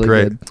 He was really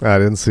great. good. I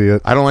didn't see it.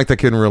 I don't like that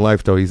kid in real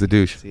life, though. He's a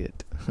douche. See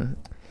it. You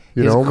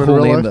He has know a him in cool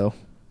real name life? though.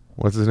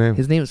 What's his name?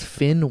 His name is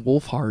Finn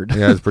Wolfhard.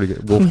 Yeah, it's pretty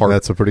good. Wolfhard.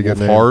 That's a pretty good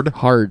name. Wolfhard?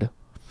 Hard.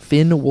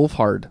 Finn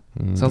Wolfhard.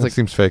 Sounds That like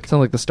seems fake. Sounds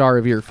like the star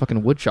of your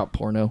fucking woodshop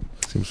porno.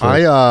 Seems fake.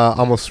 I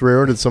almost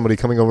rear-ended somebody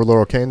coming over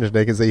Laurel Canyon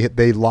today because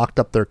they locked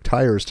up their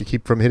tires to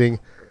keep from hitting.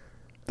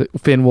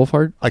 Finn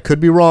Wolfhard. I could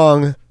be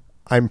wrong.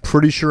 I'm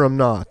pretty sure I'm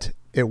not.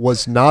 It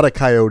was not a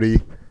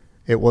coyote.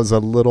 It was a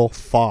little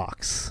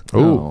fox. Ooh.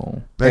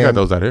 Oh. They got And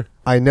those out here.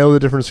 I know the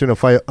difference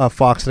between a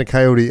fox and a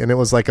coyote, and it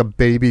was like a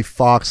baby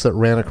fox that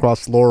ran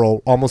across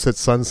Laurel almost at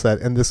sunset,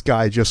 and this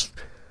guy just...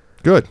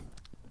 Good.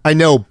 I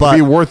know, but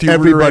be worth you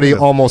everybody rear-ending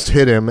him. almost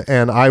hit him,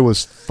 and I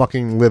was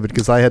fucking livid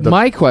because I had the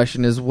My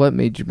question is, what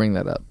made you bring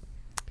that up?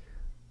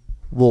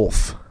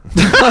 wolf.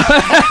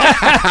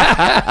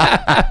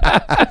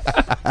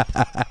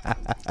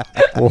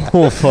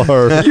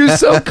 Wolfhard. You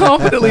so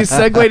confidently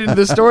segued into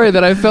the story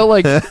that I felt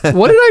like,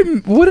 what did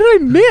I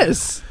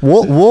miss?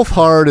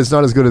 Wolfhard is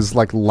not as good as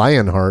like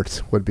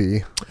Lionheart would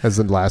be as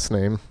the last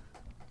name.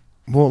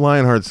 Well,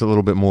 Lionheart's a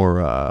little bit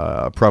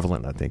more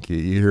prevalent, I think. You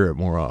hear it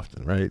more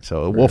often, right?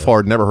 So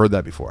Wolfhard, never heard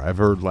that before. I've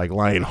heard like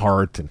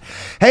Lionheart and,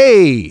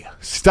 hey,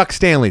 Stuck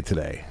Stanley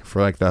today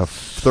for like the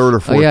 3rd or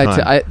 4th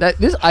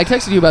time. I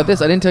texted you about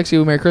this. I didn't text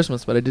you Merry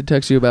Christmas, but I did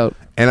text you about.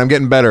 And I'm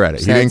getting better at it.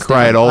 He Sad didn't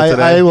cry Stan. at all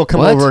today. I will come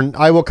What?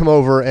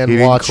 over and He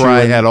didn't watch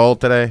cry you. at all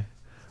today.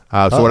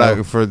 So what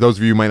Uh-oh. for those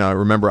of you who might not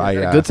remember,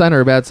 Good sign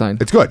or a bad sign?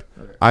 it's good.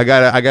 I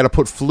gotta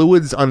put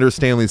fluids under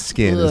Stanley's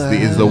skin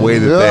is the way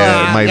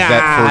that my vet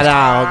first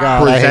I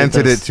hate presented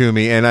it this. to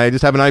me, and I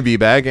just have an IV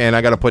bag, and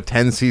I got to put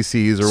 10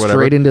 cc's or whatever.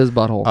 Straight into his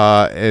butthole.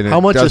 And How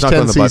it much does is not go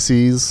 10 in the butt.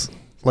 cc's?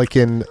 Like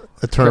in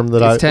a term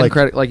that It's 10 like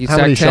credit- like you how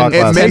stack many 10 shot it It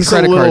glasses? makes- makes a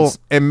credit little. cards.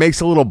 It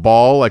makes a little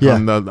ball like Yeah.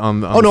 on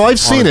the. Oh no, I've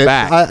seen it.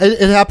 Back.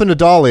 It happened to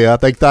Dahlia.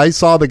 Like I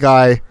saw the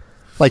guy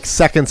like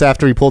seconds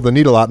after he pulled the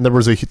needle out, and there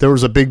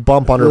was a big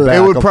bump on her back. it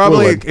would of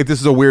probably. fluid. If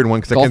this is a weird one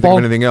because I Golf can't think ball?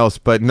 of anything else.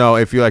 But no,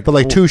 if you like, But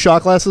like 2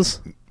 shot glasses.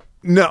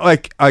 no,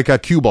 like a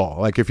cue ball.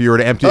 Like if you were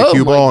to empty Oh a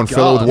cue my ball and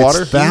fill it God. with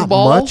water. It's that Cue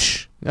ball?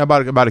 much? Yeah,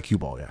 about a cue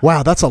ball. Yeah.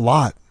 Wow, that's a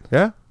lot.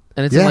 Yeah.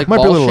 and it's yeah, in like Might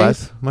be a ball little shape.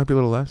 less. Might be a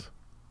little less.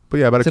 But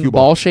yeah, about It's a in cue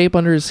ball ball. shape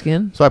under his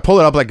skin. So I pull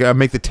it up like I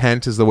make the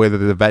tent is the way that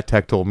the vet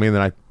tech told me, and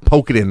then I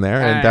poke it in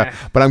there. And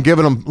but I'm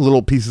giving him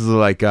little pieces of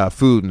like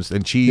food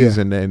and cheese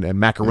Yeah. and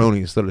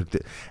macaroni.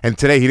 And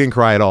today he didn't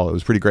cry at all. It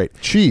was pretty great.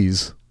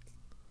 Cheese.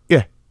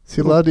 Yeah. Is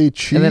he allowed to eat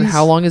cheese? And then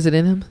how long is it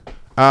in him?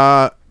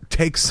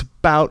 Takes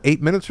about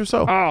 8 minutes or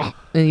so.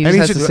 And you And just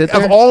he's have to sit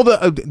there. of all the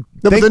No,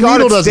 but thank the God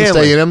needle it's doesn't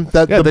Stanley. stay in him.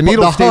 Yeah, the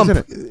needle the stays hump in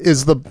it.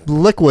 is the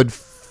liquid.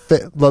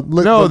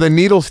 No, the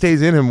needle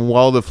stays in him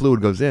while the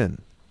fluid goes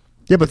in.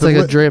 yeah, but It's like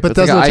a drip. But It's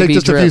like doesn't a it take IV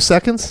just a few drip.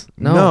 seconds?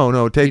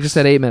 No, it takes. You just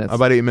said 8 minutes.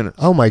 About 8 minutes.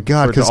 Oh my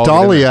god! For it to Because all get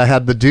in Dahlia there.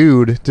 had the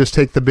dude just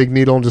take the big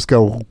needle and just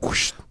go.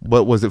 Whoosh.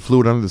 What was it?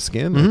 Fluid under the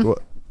skin? Mhm. Like,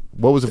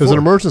 what was it? It was for?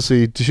 an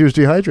emergency. She was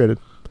dehydrated,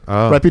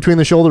 Oh. right between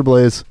the shoulder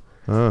blades.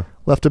 Oh.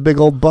 Left a big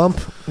old bump.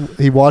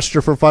 He watched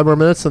her for 5 more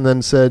minutes and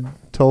then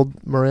told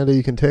Miranda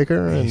you can take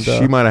her. And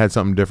She might have had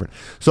something different.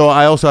 So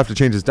I also have to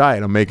change his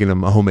diet. I'm making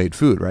him a homemade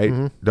food, right?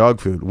 Mhm. Dog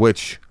food,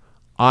 which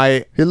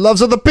I he loves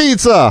the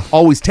pizza.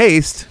 always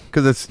taste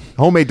because it's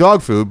homemade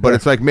dog food, but Yeah.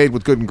 it's like made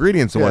with good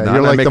ingredients and Yeah, whatnot. you're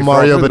and I like make the it for all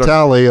Mario food.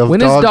 Batali of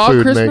When is dog dog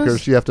food Christmas?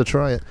 makers. You have to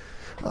try it.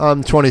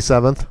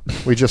 27th.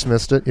 We just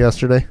missed it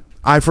yesterday.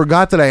 I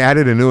forgot that I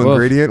added a new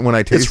ingredient when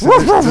I tasted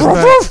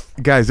it.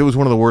 Guys, it was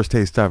one of the worst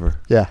tastes ever.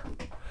 Yeah.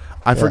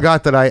 I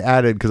forgot that I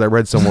added, because I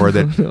read somewhere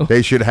that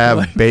they should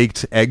have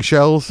baked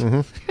eggshells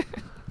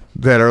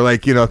that are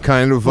like,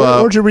 kind of...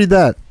 Where'd you read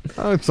that?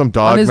 Some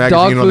dog on his magazine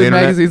dog on the food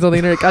internet. magazines on the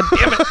internet. God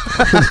damn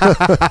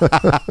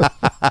it.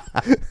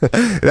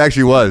 It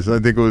actually was. I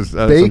think it was...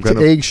 Baked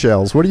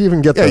eggshells. Where do you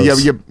even get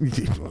those? Yeah,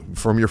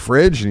 from your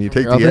fridge, and you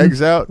take the oven?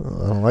 eggs out. I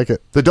don't like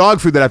it. The dog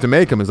food that I have to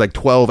make them is like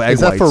 12 egg Is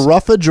that whites. for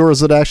roughage, or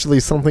is it actually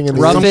something in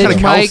the Some Roughage, kind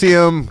of Mike.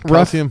 calcium.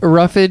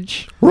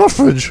 Roughage.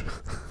 roughage?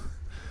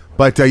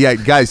 But yeah,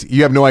 guys,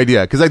 you have no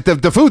idea, because like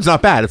the food's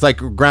not bad. It's like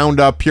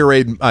ground up,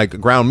 pureed, like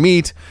ground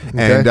meat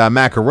and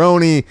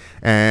macaroni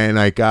and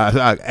like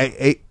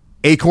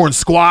acorn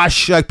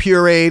squash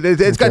pureed.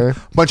 It's got a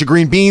bunch of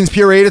green beans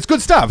pureed. It's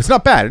good stuff. It's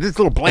not bad. It's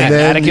a little bland.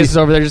 then Atticus is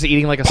over there just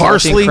eating like a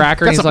Parsley. saltine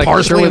cracker. Got And he's some like,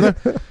 parsley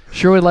in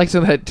sure would like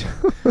some of that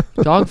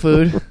dog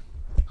food.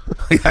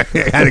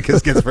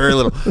 Atticus gets very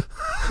little.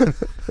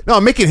 No,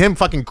 I'm making him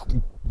fucking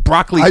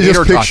broccoli. I just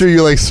tater picture tots.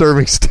 you like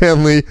serving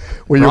Stanley,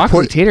 where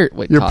Broccoli tater.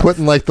 Wait, you're tots.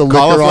 putting like the liquor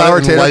Cauliflower on it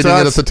and tater lighting it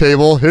at tots? the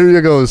table. Here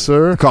you go,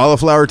 sir.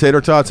 Cauliflower tater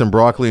tots and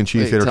broccoli and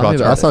cheese Wait, tater tell me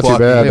tots. about are That's not too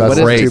bad. Wait, That's what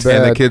not great, too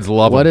bad. and the kids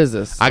love them. What is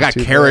this? I got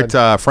too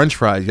carrot French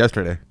fries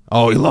yesterday.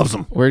 Oh, he loves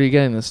them. Where are you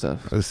getting this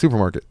stuff? At the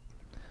supermarket,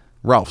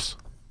 Ralph's.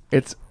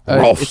 It's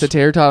Rolfs. it's a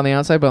tater tot on the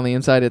outside, but on the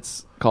inside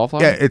it's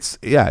cauliflower. Yeah, it's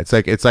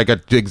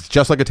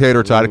just like a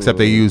tater tot, except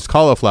they use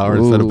cauliflower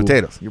instead of Ooh.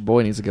 potatoes. Your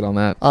boy needs to get on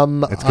that. It's good.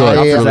 Not It's for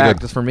really Zach,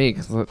 good. just for me,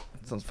 because that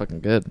sounds fucking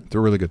good. They're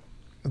really good.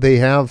 They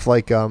have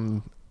like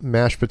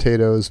mashed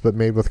potatoes, but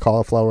made with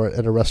cauliflower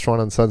at a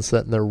restaurant on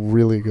Sunset, and they're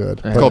really good. I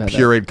It's haven't called had that.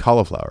 pureed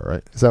cauliflower,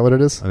 right? Is that what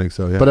it is? I think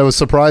so. Yeah. But I was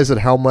surprised at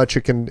how much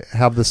it can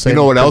have the same. you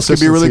know what else could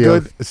be really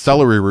consistency good?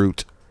 Celery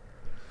root.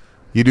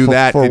 You do For-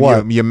 that, for and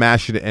what? you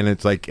mash it, and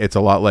it's a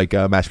lot like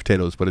mashed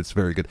potatoes, but it's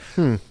very good.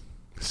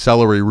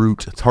 Celery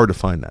root. It's hard to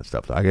find that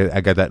stuff. I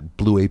got that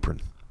Blue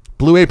Apron.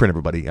 Blue Apron,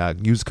 everybody.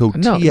 Use code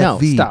No,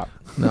 TFV. stop.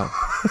 No.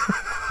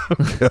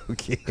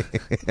 Okay.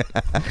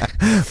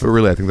 But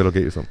really, I think that'll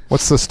get you some.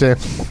 What's the stamp?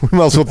 We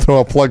might as well throw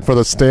a plug for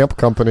the stamp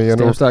company and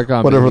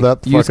Stamps.com. whatever baby.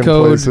 that Use fucking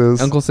code place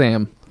is. Uncle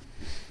Sam.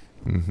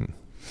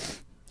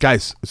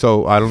 Guys,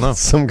 so I don't know.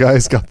 Some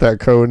guy's got that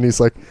code, and he's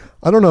like,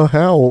 I don't know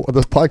how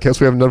this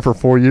podcast we haven't done for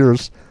 4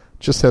 years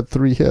just had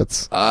 3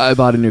 hits. I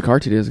bought a new car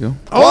 2 days ago.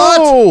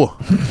 Oh!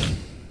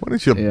 Why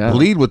don't you Yeah.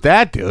 bleed with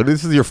that, dude?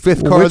 This is your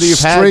 5th car that you've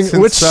had since,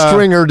 which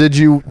stringer did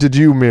you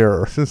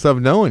mirror? since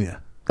I've known you.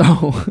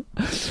 Oh.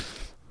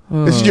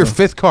 This is your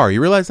 5th car.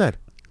 You realize that?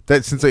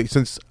 That since I've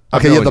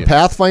Okay, you known have the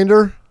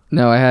Pathfinder.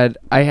 No, I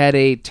had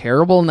a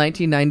terrible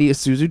 1990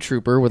 Isuzu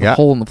Trooper with Yeah. a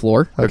hole in the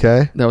floor.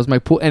 Okay, That was my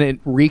pool, and it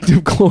reeked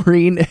of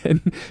chlorine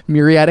and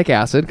muriatic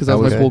acid because that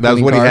was my pool. That was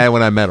cleaning what he car. had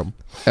when I met him.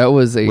 That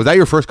was a Was that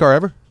your first car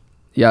ever?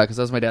 yeah, because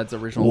that was my dad's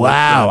original.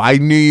 Wow, work. I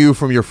knew you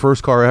from your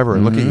first car ever.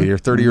 And look at you, you're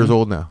 30 years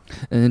old now.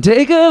 And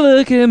take a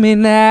look at me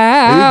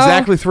now. Are you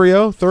exactly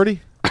 30?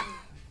 30?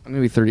 I'm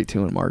gonna be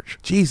 32 in March.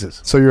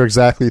 Jesus. so you're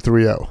exactly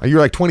 3-0. You're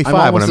like I'm 25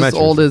 when I almost met as you.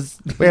 old as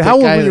Wait, the how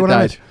old guy were you that when I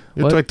met died. you?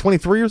 You're What? like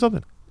 23 or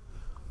something?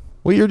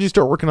 What year did you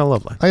start working on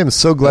Love Line? I am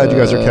so glad you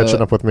guys are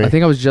catching up with me. I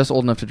think I was just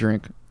old enough to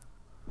drink.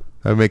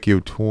 That would make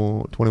you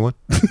 21?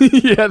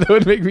 Yeah, that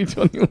would make me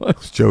 21. I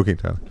was joking,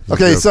 Tyler. It was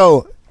a Okay, joke.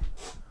 so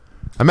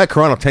I met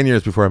Carnal 10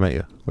 years before I met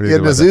you. What do you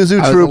you had think an about that? Isuzu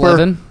I was Trooper.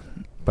 11.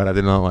 But I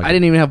did not like I it.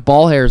 didn't even have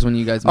ball hairs when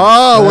you guys met.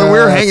 Oh, when we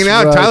were That's hanging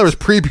out, right. Tyler was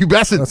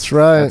prepubescent. That's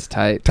right. That's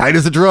tight. Tight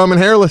as a drum and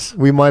hairless.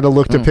 We might have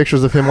looked at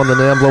pictures of him on the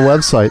NAMBLA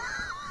website.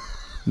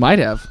 Might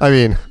have. I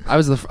mean, I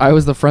was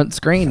the front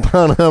screen.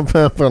 I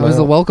I was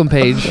the welcome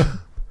page.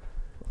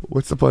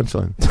 What's the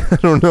punchline?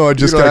 don't know. I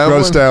just You don't got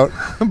have grossed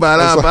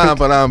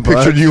out.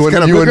 Pictured you and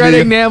you and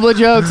Regretting me NAMBLA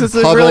jokes. This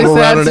is a huddled really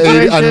sad around a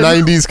situation.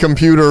 90s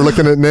computer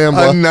looking at A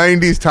NAMBLA.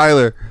 90s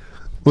Tyler.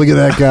 Look at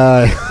that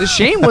guy. The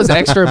shame was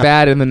extra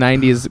bad in the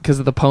 90s because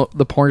of the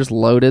porn just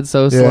loaded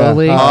so Yeah.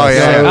 slowly. Oh, yeah. It's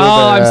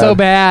like, so I'm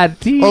bad.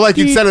 so bad. Or like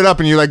you'd set it up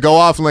and you like go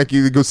off and like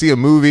you go see a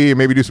movie or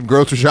maybe do some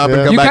grocery shopping.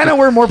 Yeah. Come You back kind of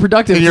were more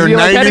productive. And your 'cause you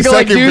like, had to go,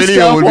 like, 90-second do video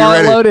stuff would be while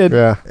ready. it loaded.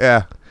 Yeah.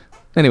 Yeah.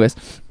 Anyways,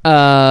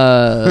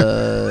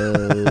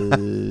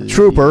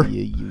 Trooper.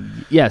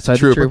 Yeah, so I had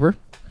Trooper. the Trooper,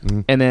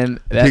 and then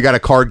that, He got a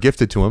car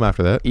gifted to him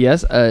after that.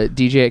 yes,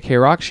 DJ at K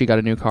Rock, she got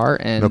a new car,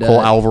 and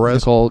Nicole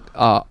Alvarez? Nicole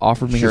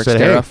offered me She her said,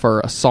 Xterra hey.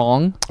 for a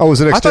song. Oh,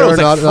 was it I thought it Xterra, was,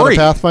 like, not a free.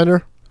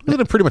 Pathfinder?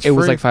 Wasn't it pretty much It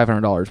was free? like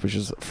 $500, which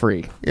is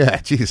free. Yeah,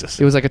 Jesus.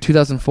 It was like a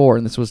 2004,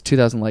 and this was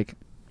 2000. Like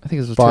I think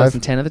this was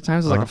 2010 at the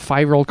time. So it was like a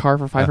 5-year-old car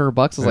for $500.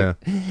 I was like,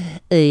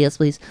 yes,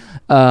 please.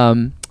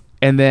 And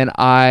then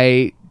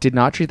I did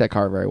not treat that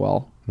car very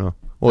well, No.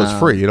 Well, it's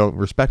free. You don't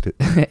respect it.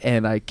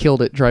 and I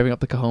killed it driving up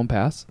the Cajon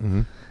Pass.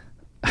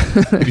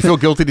 Did you feel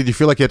guilty? Did you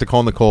feel like you had to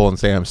call Nicole and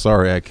say, I'm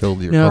sorry, I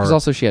killed your No, car? because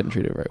also she hadn't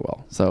treated it very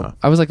well. So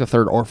I was like the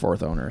 3rd or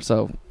 4th owner.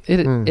 So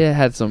it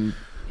had some,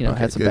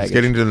 had some It's baggage.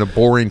 getting into the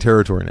boring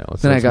territory now.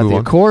 Then I got the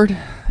Accord,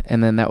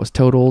 and then that was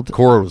totaled.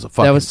 Accord was a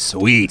fucking was-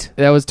 sweet.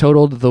 That was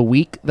totaled the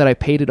week that I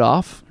paid it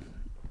off.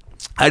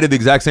 I did the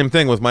exact same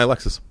thing with my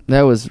Lexus.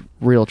 That was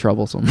real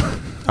troublesome.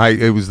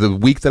 It was the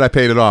week that I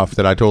paid it off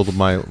that I totaled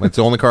it's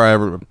the only car I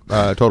ever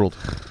totaled.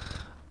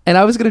 And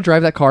I was going to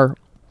drive that car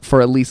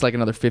for at least like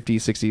another 50,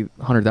 60,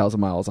 100,000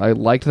 miles. I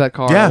liked that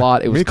car a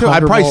lot. It was me too. I'd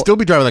probably comfortable. still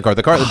be driving that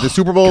car. The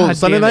Super Bowl God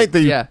Sunday damn it. night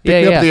that you Yeah.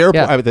 picked me up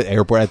at the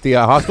airport, at the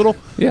hospital.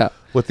 Yeah.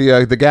 With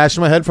the gash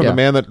in my head from Yeah. the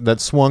man that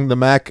swung the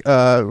Mac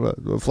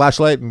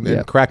flashlight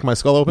and cracked my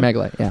skull open.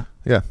 Maglite, yeah.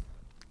 Yeah.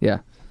 Yeah.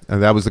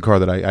 And that was the car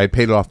that I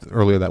paid it off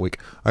earlier that week.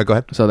 All right, go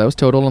ahead. So that was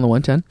totaled on the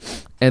 110.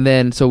 And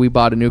then, so we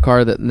bought a new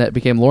car that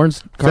became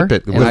Lauren's car.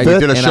 Fitbit. And We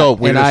did a show.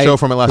 We did a show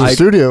from it last The week.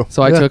 studio.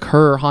 So I took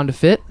her Honda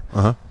Fit.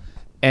 Uh-huh.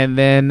 And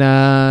then...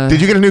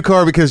 Did you get a new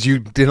car because you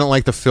didn't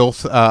like the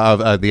filth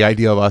of the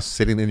idea of us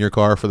sitting in your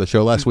car for the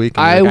show last week?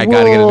 And I you're like, I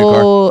gotta get a new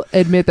car. will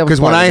admit that was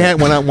Because when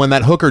part of it. when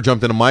that hooker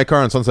jumped into my car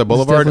on Sunset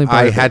Boulevard, definitely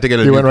part I of had it. to get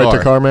a You new went car.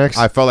 right to CarMax?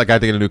 I felt like I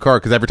had to get a new car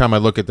because every time I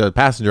look at the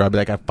passenger, I'd be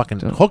like, a fucking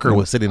hooker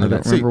was sitting I in don't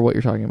that seat. remember what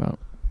you're talking about.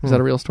 Is that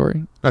a real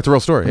story? That's a real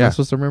story. Am Yeah, I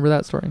supposed to remember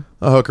that story?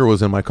 a hooker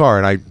was in my car,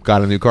 and I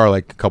got a new car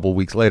like a couple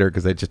weeks later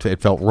because it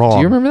felt wrong. Do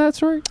you remember that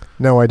story?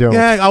 No, I don't.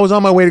 Yeah, I was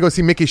on my way to go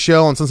see Mickey's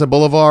show on Sunset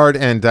Boulevard,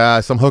 and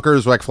some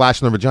hookers were like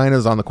flashing their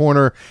vaginas on the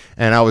corner,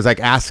 and I was like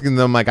asking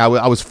them, like I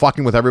was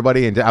fucking with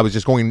everybody, and I was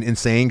just going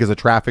insane because of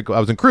traffic. I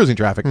was in cruising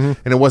traffic, and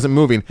it wasn't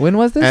moving. When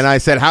was this? And I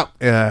said, "How?"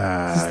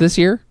 Is this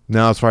year?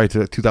 No, it's probably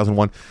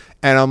 2001.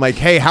 And I'm like,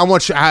 hey, how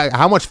much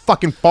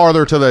fucking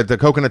farther to the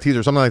coconut teas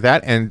or something like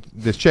that? And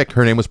this chick,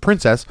 her name was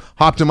Princess,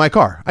 hopped in my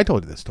car. I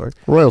told you this story.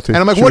 Royalty. And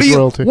I'm like, She what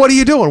was are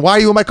you doing? Why are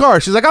you in my car?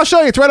 She's like, I'll show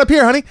you. It's right up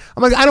here, honey.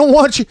 I'm like, I don't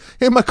want you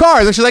in my car.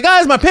 And then she's like,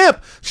 it's my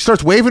pimp. She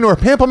starts waving to her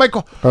pimp. I'm like,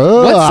 What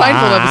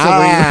Seinfeld episode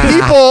were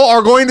you? people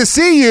are going to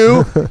see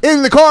you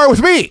in the car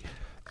with me.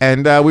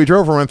 And we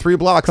drove around 3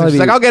 blocks. And she's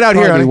like, I'll get out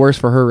here, Probably honey. worse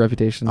for her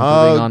reputation, if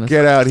we're being honest.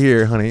 Get out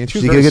here, honey. And she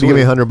was You're very going to give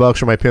me sweet.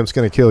 $100 or my pimp's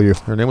going to kill you.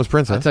 Her name was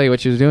Princess. I'll tell you what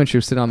she was doing. She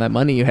was sitting on that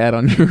money you had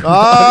on your...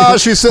 Oh,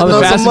 she's sitting On the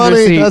on some passenger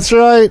money. seat. That's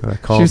right.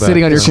 She was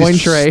sitting on your coin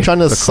tray. Trying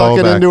to The suck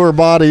it callback. into her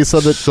body so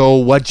that... So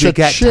what'd you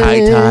get,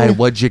 Cha-ching. Ty?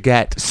 What'd you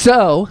get?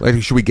 So...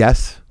 Wait, should we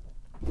guess?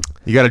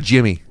 You got a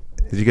Jimmy.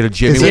 Did you get a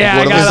Jimmy? Is it- Yeah,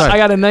 I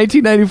got a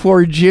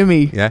 1994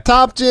 Jimmy. Yeah.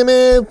 Top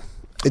Jimmy.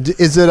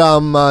 Is it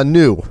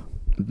new?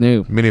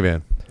 New.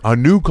 Minivan. A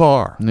new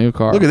car. New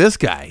car. Look at this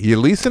guy. You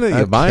leasing it?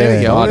 You buying it?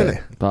 Okay. You Bought own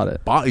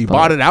it. Bought it. You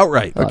bought it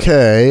outright.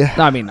 Okay.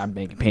 No, I mean, I'm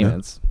making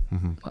payments.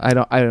 I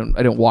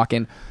don't walk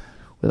in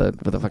with a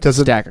fucking Does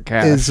it, stack of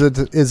cash. is it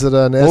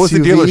an What was the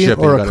SUV dealership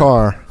or you a got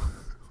car?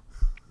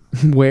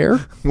 Where?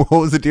 What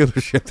was the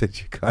dealership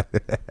that you got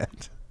it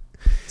at?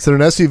 Is it an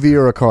SUV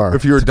or a car?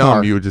 If you were It's a dumb,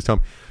 car. you would just tell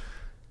me.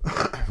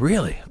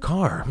 Really? A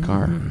car?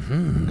 Car.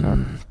 Car.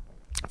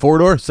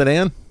 4-door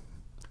sedan?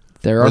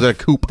 There Or are is it a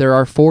coupe? There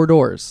are 4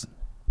 doors.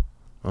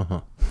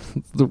 Uh-huh.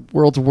 The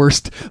world's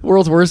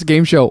worst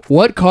game show.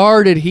 What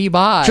car did he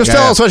buy? Just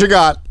tell us what you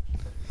got.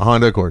 A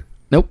Honda Accord.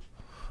 Nope.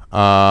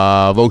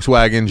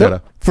 Volkswagen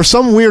Jetta. For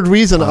some weird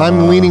reason,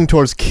 I'm leaning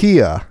towards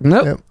Kia.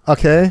 Nope. Yep.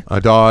 Okay. A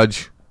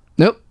Dodge.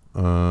 Nope.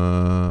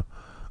 I'm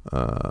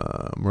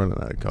running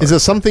out of cars. Is it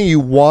something you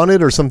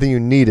wanted or something you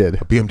needed?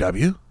 a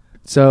BMW?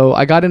 So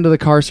I got into the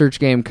car search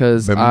game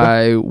because Remember?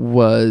 I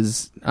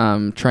was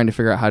trying to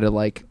figure out how to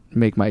like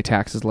make my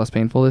taxes less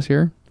painful this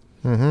year.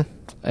 Mm-hmm.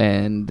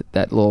 And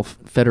that little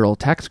federal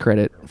tax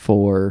credit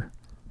for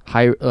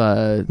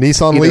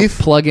Nissan either Leaf?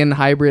 plug-in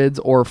hybrids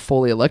or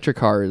fully electric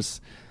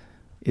cars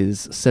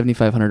is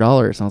 $7,500.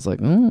 And I was like,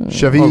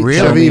 Chevy, Oh, really?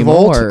 Chevy Tell me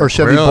Volt more. or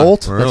Chevy Really?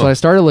 Bolt? Really? That's what I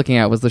started looking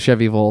at was the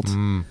Chevy Volt,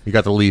 You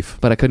got the Leaf.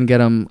 but I couldn't get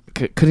them.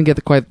 Couldn't get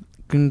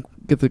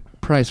the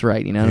price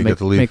right. You know, You to got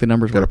the Leaf. make the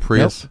numbers Got a work.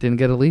 Prius? Nope, didn't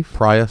get a Leaf.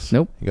 Prius?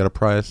 Nope. You got a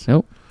Prius?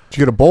 Nope. Did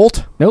you get a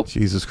Bolt? Nope.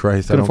 Jesus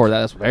Christ. Couldn't afford that.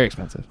 That's very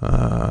expensive.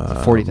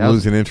 I'm 40,000.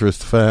 losing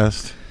interest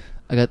fast.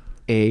 I got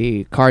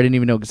a car I didn't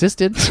even know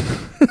existed.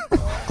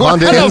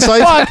 Honda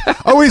Insight?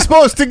 Are we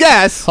supposed to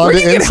guess? Where Honda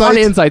do you get Insight?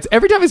 Honda Insights?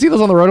 Every time I see those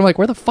on the road, I'm like,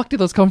 where the fuck did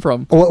those come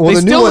from? Well, they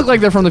the new still one- look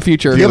like they're from the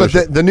future. Yeah, but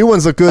the new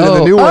ones look good, and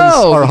the Oh, new ones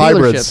oh, are the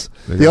hybrids.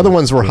 dealerships. The other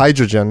ones were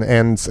hydrogen,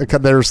 and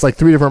there's like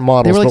 3 different They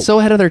models. were like but- so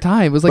ahead of their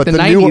time. It was like but the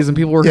the new- 90s, and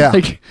people were yeah.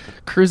 like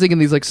cruising in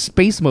these like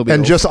space mobiles.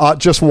 and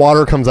just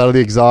water comes out of the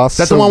exhaust.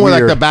 That's So the one where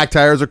like weird. the back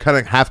tires are kind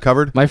of half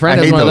covered. My friend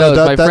I has hate one of those.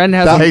 those. My friend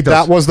has that, one- hate that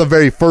those. was the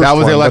very first. That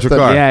was the one, electric but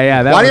car.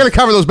 Yeah, that Why do you was-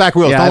 gotta cover those back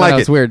wheels? Yeah, Don't I know, like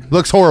it. it's weird.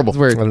 Looks horrible. It's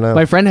weird. I don't know.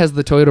 My friend has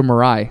the Toyota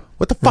Mirai,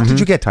 What the fuck did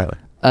you get, Tyler?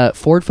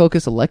 Ford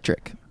Focus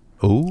electric,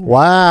 Ooh.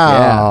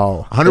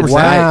 Wow, 100%.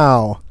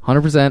 Wow.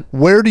 100%.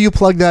 Where do you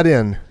plug that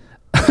in?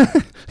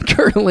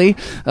 Currently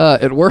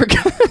at work.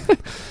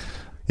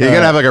 Yeah, you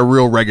gotta have like a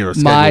real regular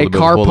schedule my to be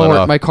able to pull that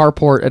off.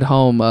 carport at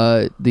home,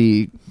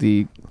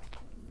 the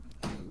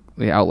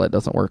outlet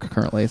doesn't work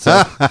currently. So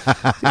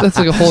that's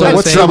like a whole So other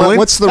what's thing. troubling?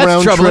 What's the That's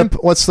round troubling.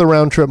 trip? What's the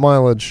round trip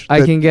mileage? I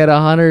That- can get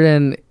 100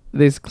 and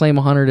they claim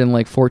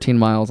 114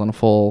 miles on a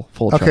full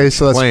Okay, charge.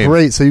 so that's Claim.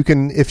 great. So you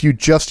can, if you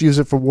just use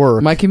it for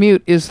work. My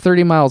commute is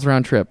 30 miles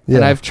round trip, and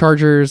Yeah. I have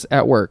chargers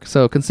at work.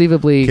 So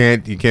conceivably,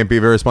 You can't be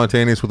very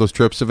spontaneous with those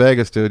trips to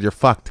Vegas, dude. You're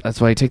fucked.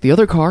 that's why I take the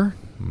other car.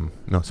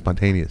 No,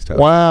 spontaneous tow.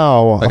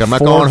 Wow. Like a I'm not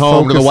Ford going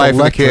home to the Focus wife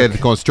electric. and the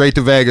kid. Going straight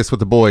to Vegas with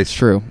the boys. It's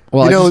true.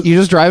 Well, You know- you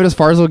just drive it as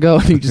far as it'll go,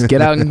 and you just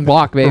get out and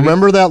walk, baby.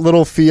 Remember that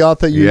little Fiat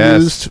that you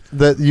Yes. used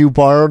that you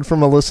borrowed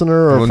from a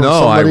listener or Well, from no,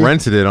 somebody? I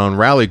rented it on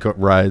rally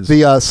rides.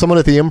 The someone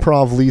at the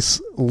Improv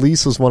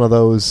leases one of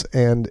those,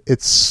 and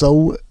it's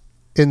so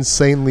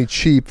insanely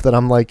cheap that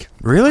I'm like,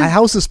 Really?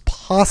 How is this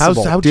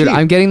possible? How Dude, cheap?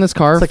 I'm getting this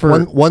car It's like for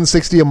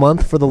 $160 a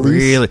month for the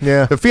lease. Really?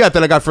 Yeah. The Fiat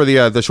that I got for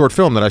the short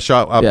film that I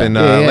shot up Yeah. in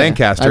Yeah, yeah.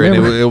 Lancaster, I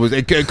and remember.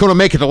 it couldn't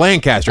make it to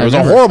Lancaster. It I was a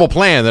remember. horrible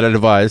plan that I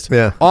devised.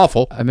 Yeah.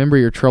 Awful. I remember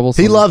your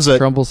troublesome. He loves it.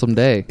 Troublesome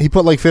day. He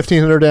put like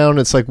 $1,500 down.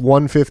 It's like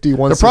 $150,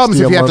 $160 The problem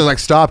is if a you have month. to like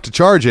stop to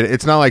charge it,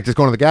 it's not like just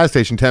going to the gas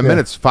station 10 Yeah.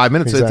 minutes, 5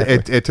 minutes.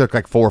 Exactly. It took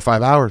like 4 or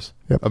 5 hours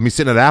Yep. of me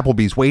sitting at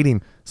Applebee's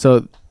waiting.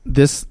 So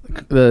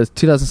the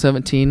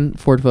 2017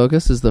 Ford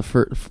Focus is the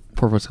Ford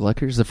Focus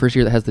Electric is the first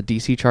year that has the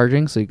DC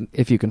charging. So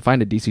if you can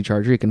find a DC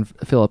charger, you can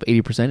fill up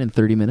 80% in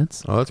 30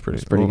 minutes. Oh, that's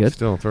pretty pretty good.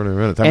 Still 30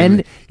 minutes. I And-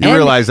 mean, you and-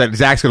 realize that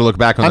Zach's going to look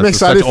back on I'm this as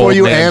excited such for old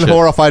you man and shit.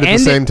 horrified at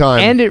the same time.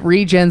 And it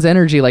regens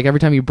energy like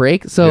every time you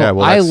brake. So Yeah,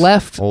 well, I that's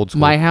left old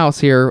school. my house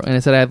here and I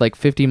said I had like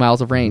 50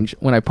 miles of range.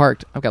 When I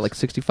parked, I've got like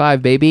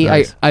 65, baby.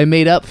 Nice. I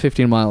made up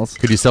 15 miles.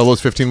 Could you sell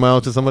those 15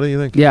 miles to somebody, you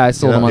think? Yeah, I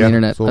sold them on Yeah, the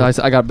internet. sold them.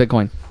 I got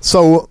Bitcoin.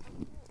 So,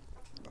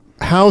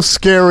 how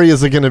scary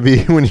is it going to be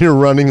when you're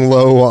running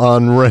low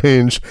on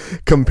range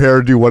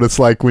compared to what it's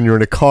like when you're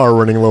in a car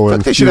running low I on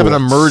think they should have an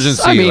fuel?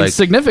 emergency. I mean, like,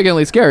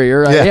 significantly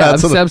scarier. Yeah, Yeah,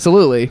 that's what-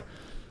 absolutely. you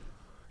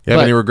have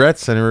but- any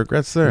regrets? Any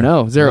regrets there?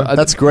 No, zero.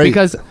 That's great.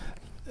 Because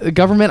the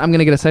government, I'm going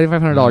to get a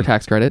 $7,500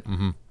 tax credit.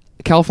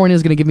 California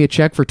is going to give me a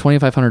check for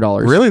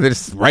 $2,500. Really? They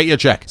just write you a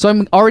check. So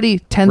I'm already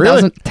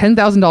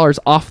 $10,000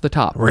 off the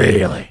top.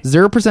 Really?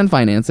 0%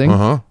 financing.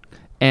 Uh-huh.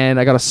 And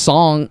I got a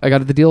song. I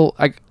got the deal.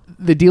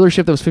 The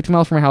dealership that was 50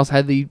 miles from my house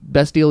had the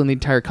best deal in the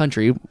entire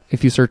country.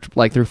 If you search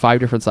like through 5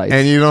 different sites,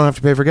 And you don't have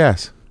to pay for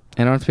gas.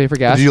 and I don't have to pay for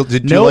gas.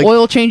 Did you no like-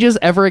 oil changes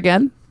ever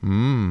again.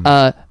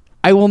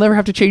 I will never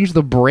have to change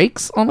the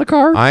brakes on the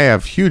car. I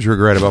have huge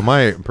regret about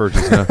my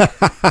purchase now.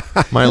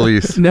 My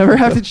lease. Never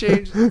have to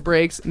change the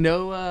brakes.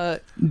 No,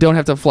 don't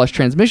have to flush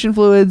transmission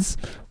fluids.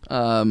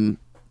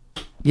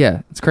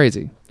 Yeah, it's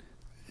crazy.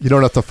 You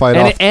don't have to fight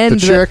off the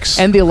chicks.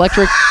 And the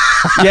electric.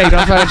 Yeah, you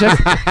don't have to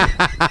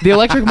fight chicks. The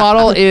electric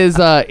model is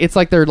it's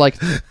like they're like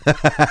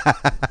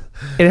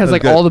it has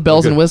like good. all the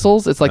bells That's and good.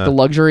 whistles. It's like the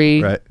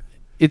luxury. Right.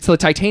 It's the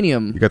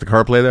titanium. You got the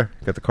CarPlay there?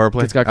 You got the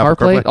CarPlay? It's got Apple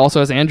CarPlay. It also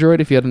has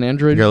Android. If you had an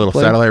Android, You got a little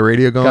player. satellite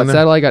radio going Got there?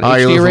 satellite, got you HD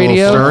listen to a little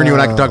radio. Stern. You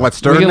and I can talk about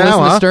Stern We can now,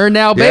 listen to huh? Stern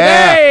now, baby.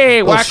 Yeah.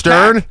 Little Whack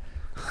Stern. pack.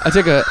 I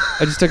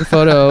just took a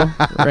photo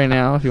right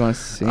now. If you want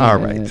to see. All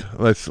it. right.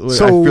 I So,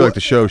 feel like the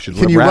show should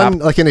Can you wrap. run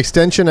like an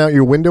extension out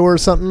your window or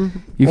something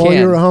You while can.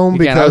 you're at home? You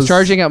Because can. I was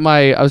charging at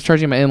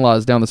my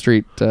in-laws down the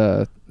street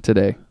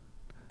today.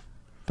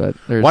 But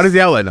there's Why does the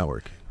outlet not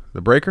work?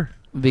 The breaker?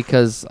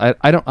 because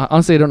I don't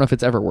honestly I don't know if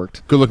it's ever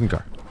worked. Good looking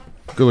car.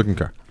 Good looking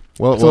car.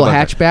 Well, It's a little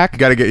done. hatchback. You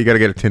gotta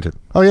get it tinted.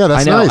 Oh yeah,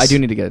 that's I know. nice. I do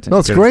need to get it. No,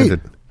 it's Get it great.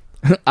 tinted.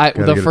 The get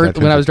it first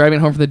tinted. when I was driving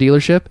home from the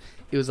dealership,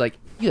 it was like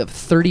you have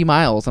 30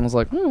 miles, and I was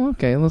like, oh,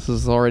 okay, this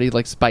is already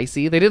like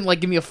spicy. They didn't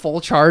like give me a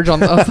full charge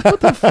on. I was like, what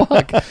the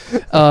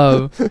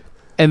fuck?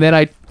 And then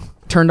I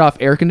turned off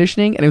air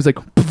conditioning, and it was like,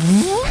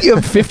 you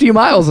have 50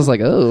 miles. I was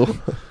like, oh,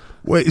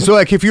 Wait, so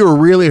like if you were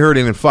really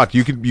hurting and fucked,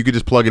 you could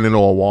just plug it into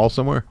a wall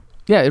somewhere?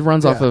 yeah, it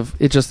runs off of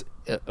it. Just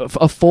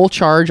a full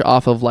charge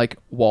off of like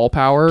wall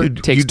power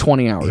Dude, takes you-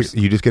 20 hours.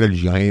 You just get a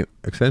giant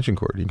extension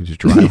cord. You can just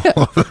drive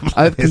all over the place.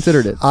 I've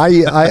considered it.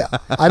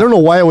 I don't know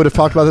why I would have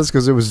talked about this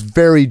because it was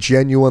very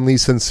genuinely,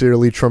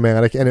 sincerely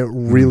traumatic, and it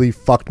really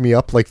fucked me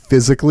up, like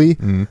physically,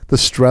 the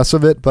stress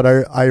of it. But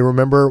I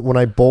remember when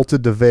I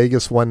bolted to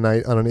Vegas one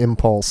night on an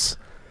impulse,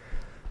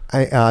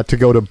 to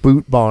go to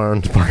Boot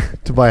Barn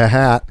to buy a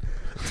hat.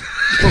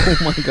 Oh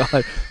my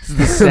god, this is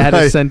the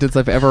saddest sentence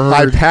I've ever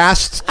I heard.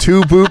 passed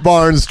 2 Boot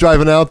Barns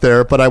driving out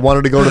there, but I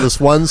wanted to go to this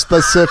one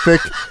specific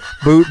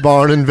Boot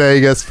Barn in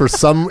Vegas for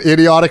some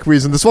idiotic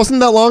reason. This wasn't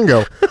that long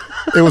ago.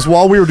 It was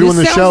while we were doing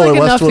the This show sounds at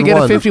like enough to Westwood get a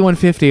One.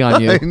 5150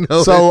 on you. I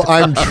know. So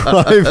I'm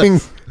driving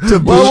to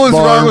Boot What was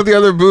Barn. wrong with the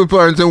other boot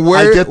barns? And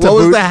where? I get to What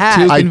was boot, the hat?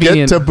 Too I get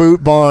convenient. to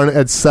Boot Barn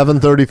at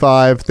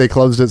 7:35. They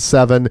closed at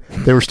 7.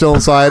 They were still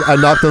inside. I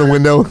knocked on the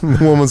window, and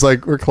the woman's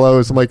like, "We're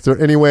closed." I'm like, "Is there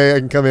any way I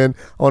can come in?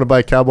 I want to buy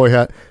a cowboy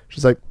hat."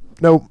 She's like,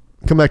 "Nope,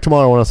 come back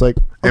tomorrow." And I was like,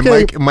 And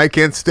 "Okay." Mike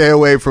can't stay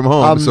away from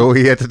home, so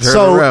he had to turn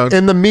so around.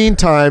 in the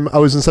meantime, I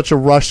was in such a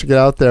rush to get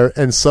out there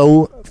and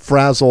so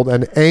frazzled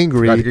and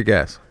angry. Got to get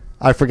gas.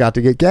 I forgot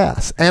to get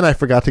gas, and I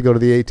forgot to go to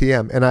the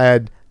ATM, and I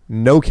had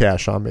no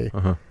cash on me.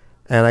 Uh-huh.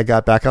 And I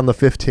got back on the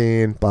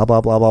 15, blah,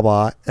 blah, blah, blah,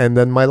 blah. And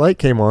then my light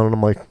came on, and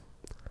I'm like,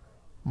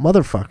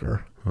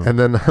 motherfucker. And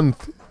then I'm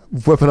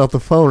whipping out the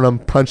phone, and I'm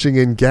punching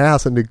in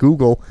gas into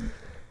Google.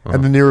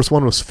 And the nearest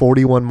one was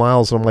 41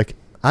 miles. And I'm like,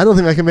 I don't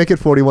think I can make it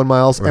 41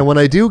 miles. Right. And when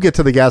I do get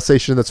to the gas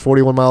station that's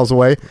 41 miles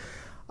away,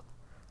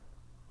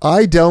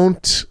 I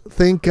don't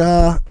think,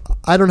 I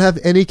don't have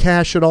any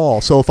cash at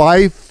all. So if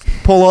I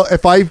pull up,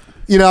 I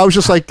was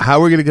just like, How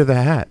are we going to get the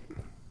hat?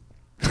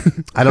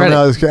 I don't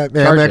know, it's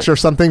Amex or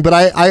something. But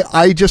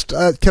I just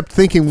kept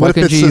thinking, what Why if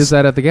couldn't you use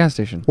that at the gas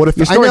station? What if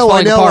Your I story's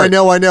falling apart.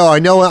 I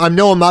know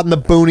I'm not in the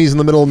boonies in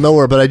the middle of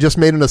nowhere, but I just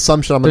made an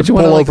assumption I'm going to Don't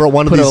you pull wanna, over at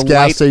one of put these a gas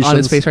light stations on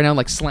his face right now, and,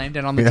 like slam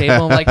down on the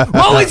table. I'm like,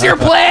 what was your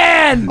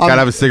plan? Gotta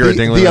have a cigarette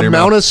dangling The in your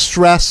amount mouth. of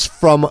stress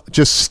from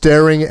just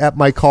staring at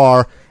my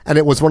car, and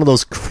it was one of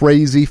those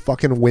crazy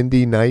fucking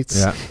windy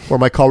nights where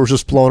my car was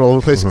just blowing all over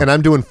the place, and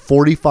I'm doing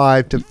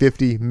 45 to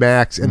 50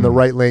 max in the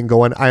right lane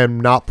going, I am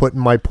not putting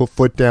my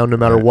foot down no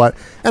matter what.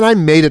 And I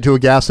made it to a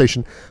gas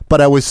station, but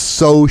I was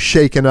so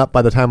shaken up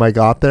by the time I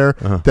got there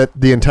that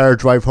the entire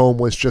drive home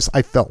was just,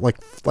 I felt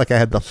like I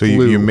had the flu.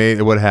 So you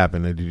made, what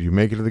happened? Did you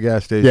make it to the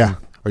gas station? Yeah.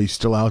 Are you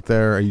still out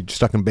there? Are you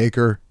stuck in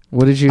Baker?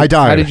 What did you? I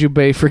died. How did you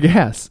pay for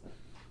gas?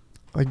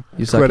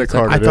 You credit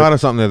card. I thought of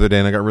something the other day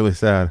and I got really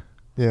sad.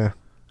 Yeah.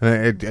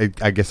 And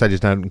I guess I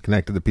just hadn't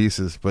connected the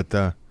pieces, but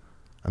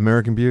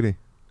American Beauty.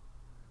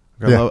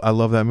 Yeah. I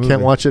love that movie.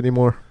 Can't watch it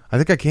anymore. I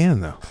think I can,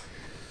 though.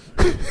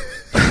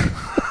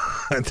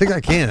 I think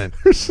I can.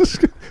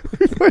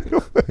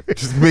 It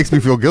just makes me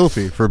feel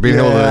guilty for being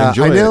able to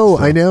enjoy it.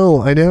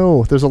 I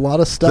know. There's a lot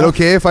of stuff. Is it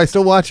okay if I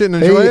still watch it and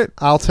enjoy it?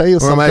 I'll tell you Or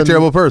something. am I a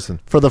terrible person?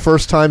 For the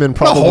first time in What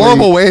probably... a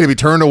horrible way to be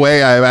turned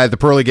away at the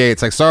pearly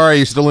gates. Like, sorry,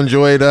 you still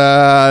enjoyed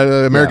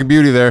American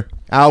Beauty there.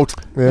 Out.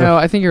 Yeah. No,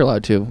 I think you're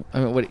allowed to. I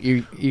mean, what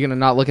you gonna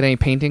not look at any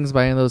paintings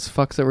by any of those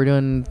fucks that we're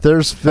doing?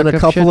 There's been a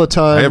fucked up couple shit? of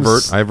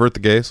times... I avert the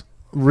gaze.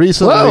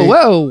 Recently...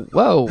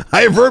 Whoa!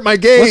 I avert my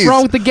gaze. What's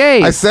wrong with the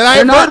gays? I said I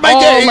They're avert not my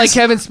all gaze. like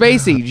Kevin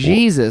Spacey.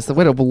 Jesus, the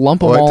way to lump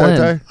them What, all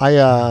Tai in.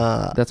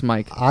 Tai? That's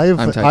Mike. I've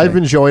Tai-Tai.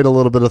 enjoyed a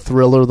little bit of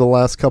Thriller the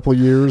last couple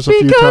years a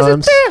few Because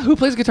times. it's who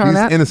plays guitar on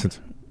He's that? innocent.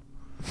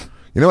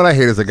 You know what I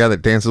hate is the guy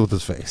that dances with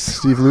his face.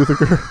 Steve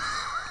Lukather.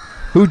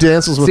 Who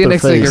dances with See you their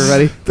next week, face?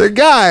 everybody. The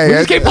guy. We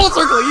just came full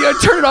circle. You gotta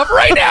turn it off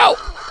right now.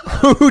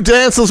 Who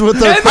dances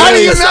with their End How do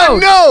you face? not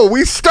know?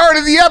 We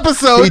started the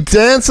episode. He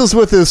dances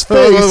with his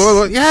face.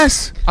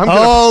 Yes.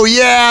 Oh,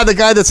 yeah, the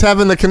guy that's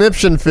having the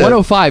conniption fit.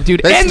 105,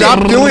 dude. They End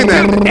stopped it. doing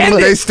that. End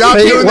They it. stopped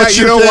Hey, doing what's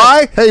that. You your know thing?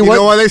 why? Hey, you what-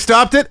 know why they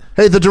stopped it?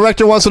 Hey, the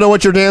director wants to know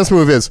what your dance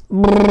move is.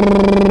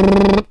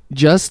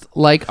 Just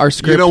like our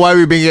script. You know why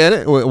we began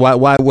it?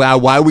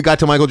 Why we got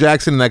to Michael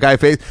Jackson and that guy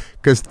face?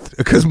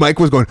 Because Mike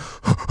was going.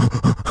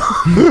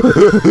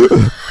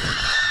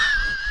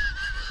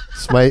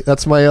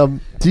 That's my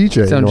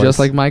DJ. Sound noise. just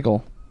like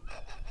Michael.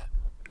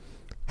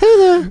 Hey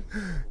there.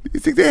 Do you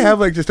think they have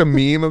like just a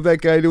meme of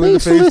that guy doing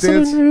Thanks the for face listening,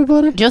 dance?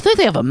 everybody. Do you think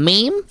they have a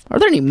meme? Are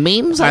there any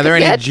memes? Are there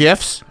any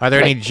GIFs? Are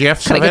there any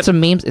GIFs Can I of get it? some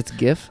memes? It's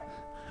GIF.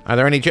 Are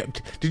there any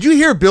GIFs? Did you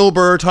hear Bill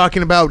Burr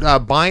talking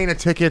about buying a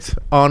ticket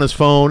on his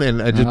phone and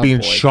just Oh, being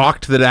boy.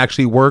 shocked that it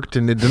actually worked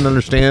and it didn't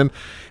understand?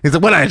 He's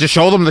like, "What? I just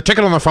show them the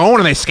ticket on the phone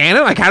and they scan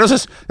it? Like, how does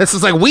this? This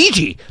is like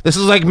Ouija. This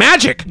is like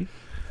magic."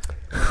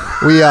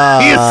 We He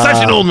is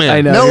such an old man.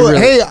 I know. No, you're really-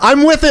 hey,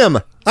 I'm with him.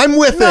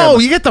 No,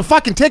 you get the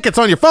fucking tickets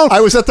on your phone.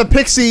 I was at the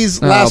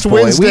Pixies last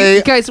boy.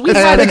 Wednesday. Guys, we and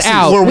had it Pixies.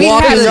 out. We're We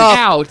walking had it up.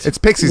 out. It's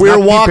Pixies. We're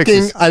not walking.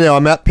 Pixies. I know.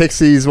 I'm at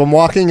Pixies. I'm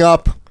walking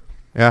up.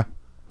 Yeah.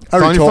 I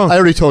on already, your phone. I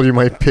already told you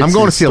my Pixies I'm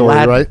going to see story,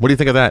 Aladdin. right? What do you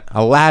think of that?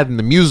 Aladdin,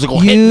 the musical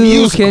hit You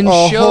musical. can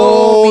A show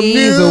whole me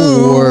new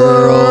the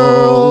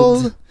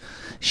world. world.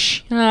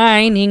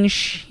 Shining,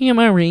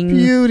 shimmering.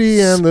 Beauty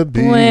and the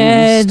Beast.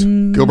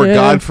 splendor. Gilbert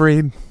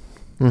Gottfried.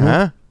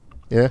 Huh?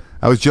 Yeah.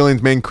 I was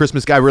Jillian's main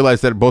Christmas guy. I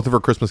realized that both of her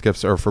Christmas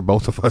gifts are for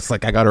both of us.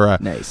 Like I got her a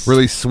Nice.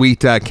 really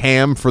sweet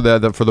cam for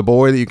the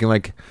boy that you can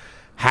like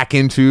hack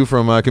into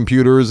from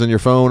computers and your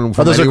phone. And Oh,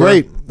 from those anywhere. are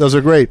great. Those are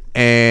great.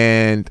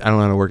 And I don't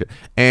know how to work it.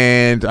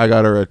 And I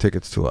got her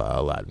tickets to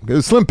Aladdin. It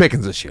was Slim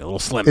Pickens this year. A little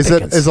Slim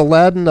Pickens. Is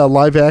Aladdin a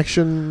live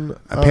action?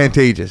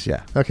 Pantages,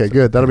 yeah. Okay,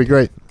 good. That'll be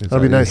great. That'll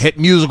be nice. Hit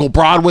musical,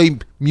 Broadway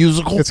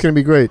musical. It's going to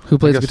be great. Who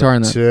plays I guess guitar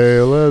in that?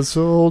 Tale as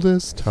old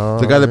as time.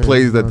 The guy that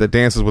plays that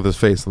dances with his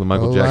face on the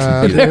Michael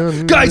Jackson.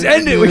 Aladdin Guys,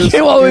 end it. We is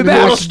came all the way in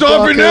back. his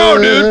Stop it now,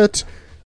 dude. bucket.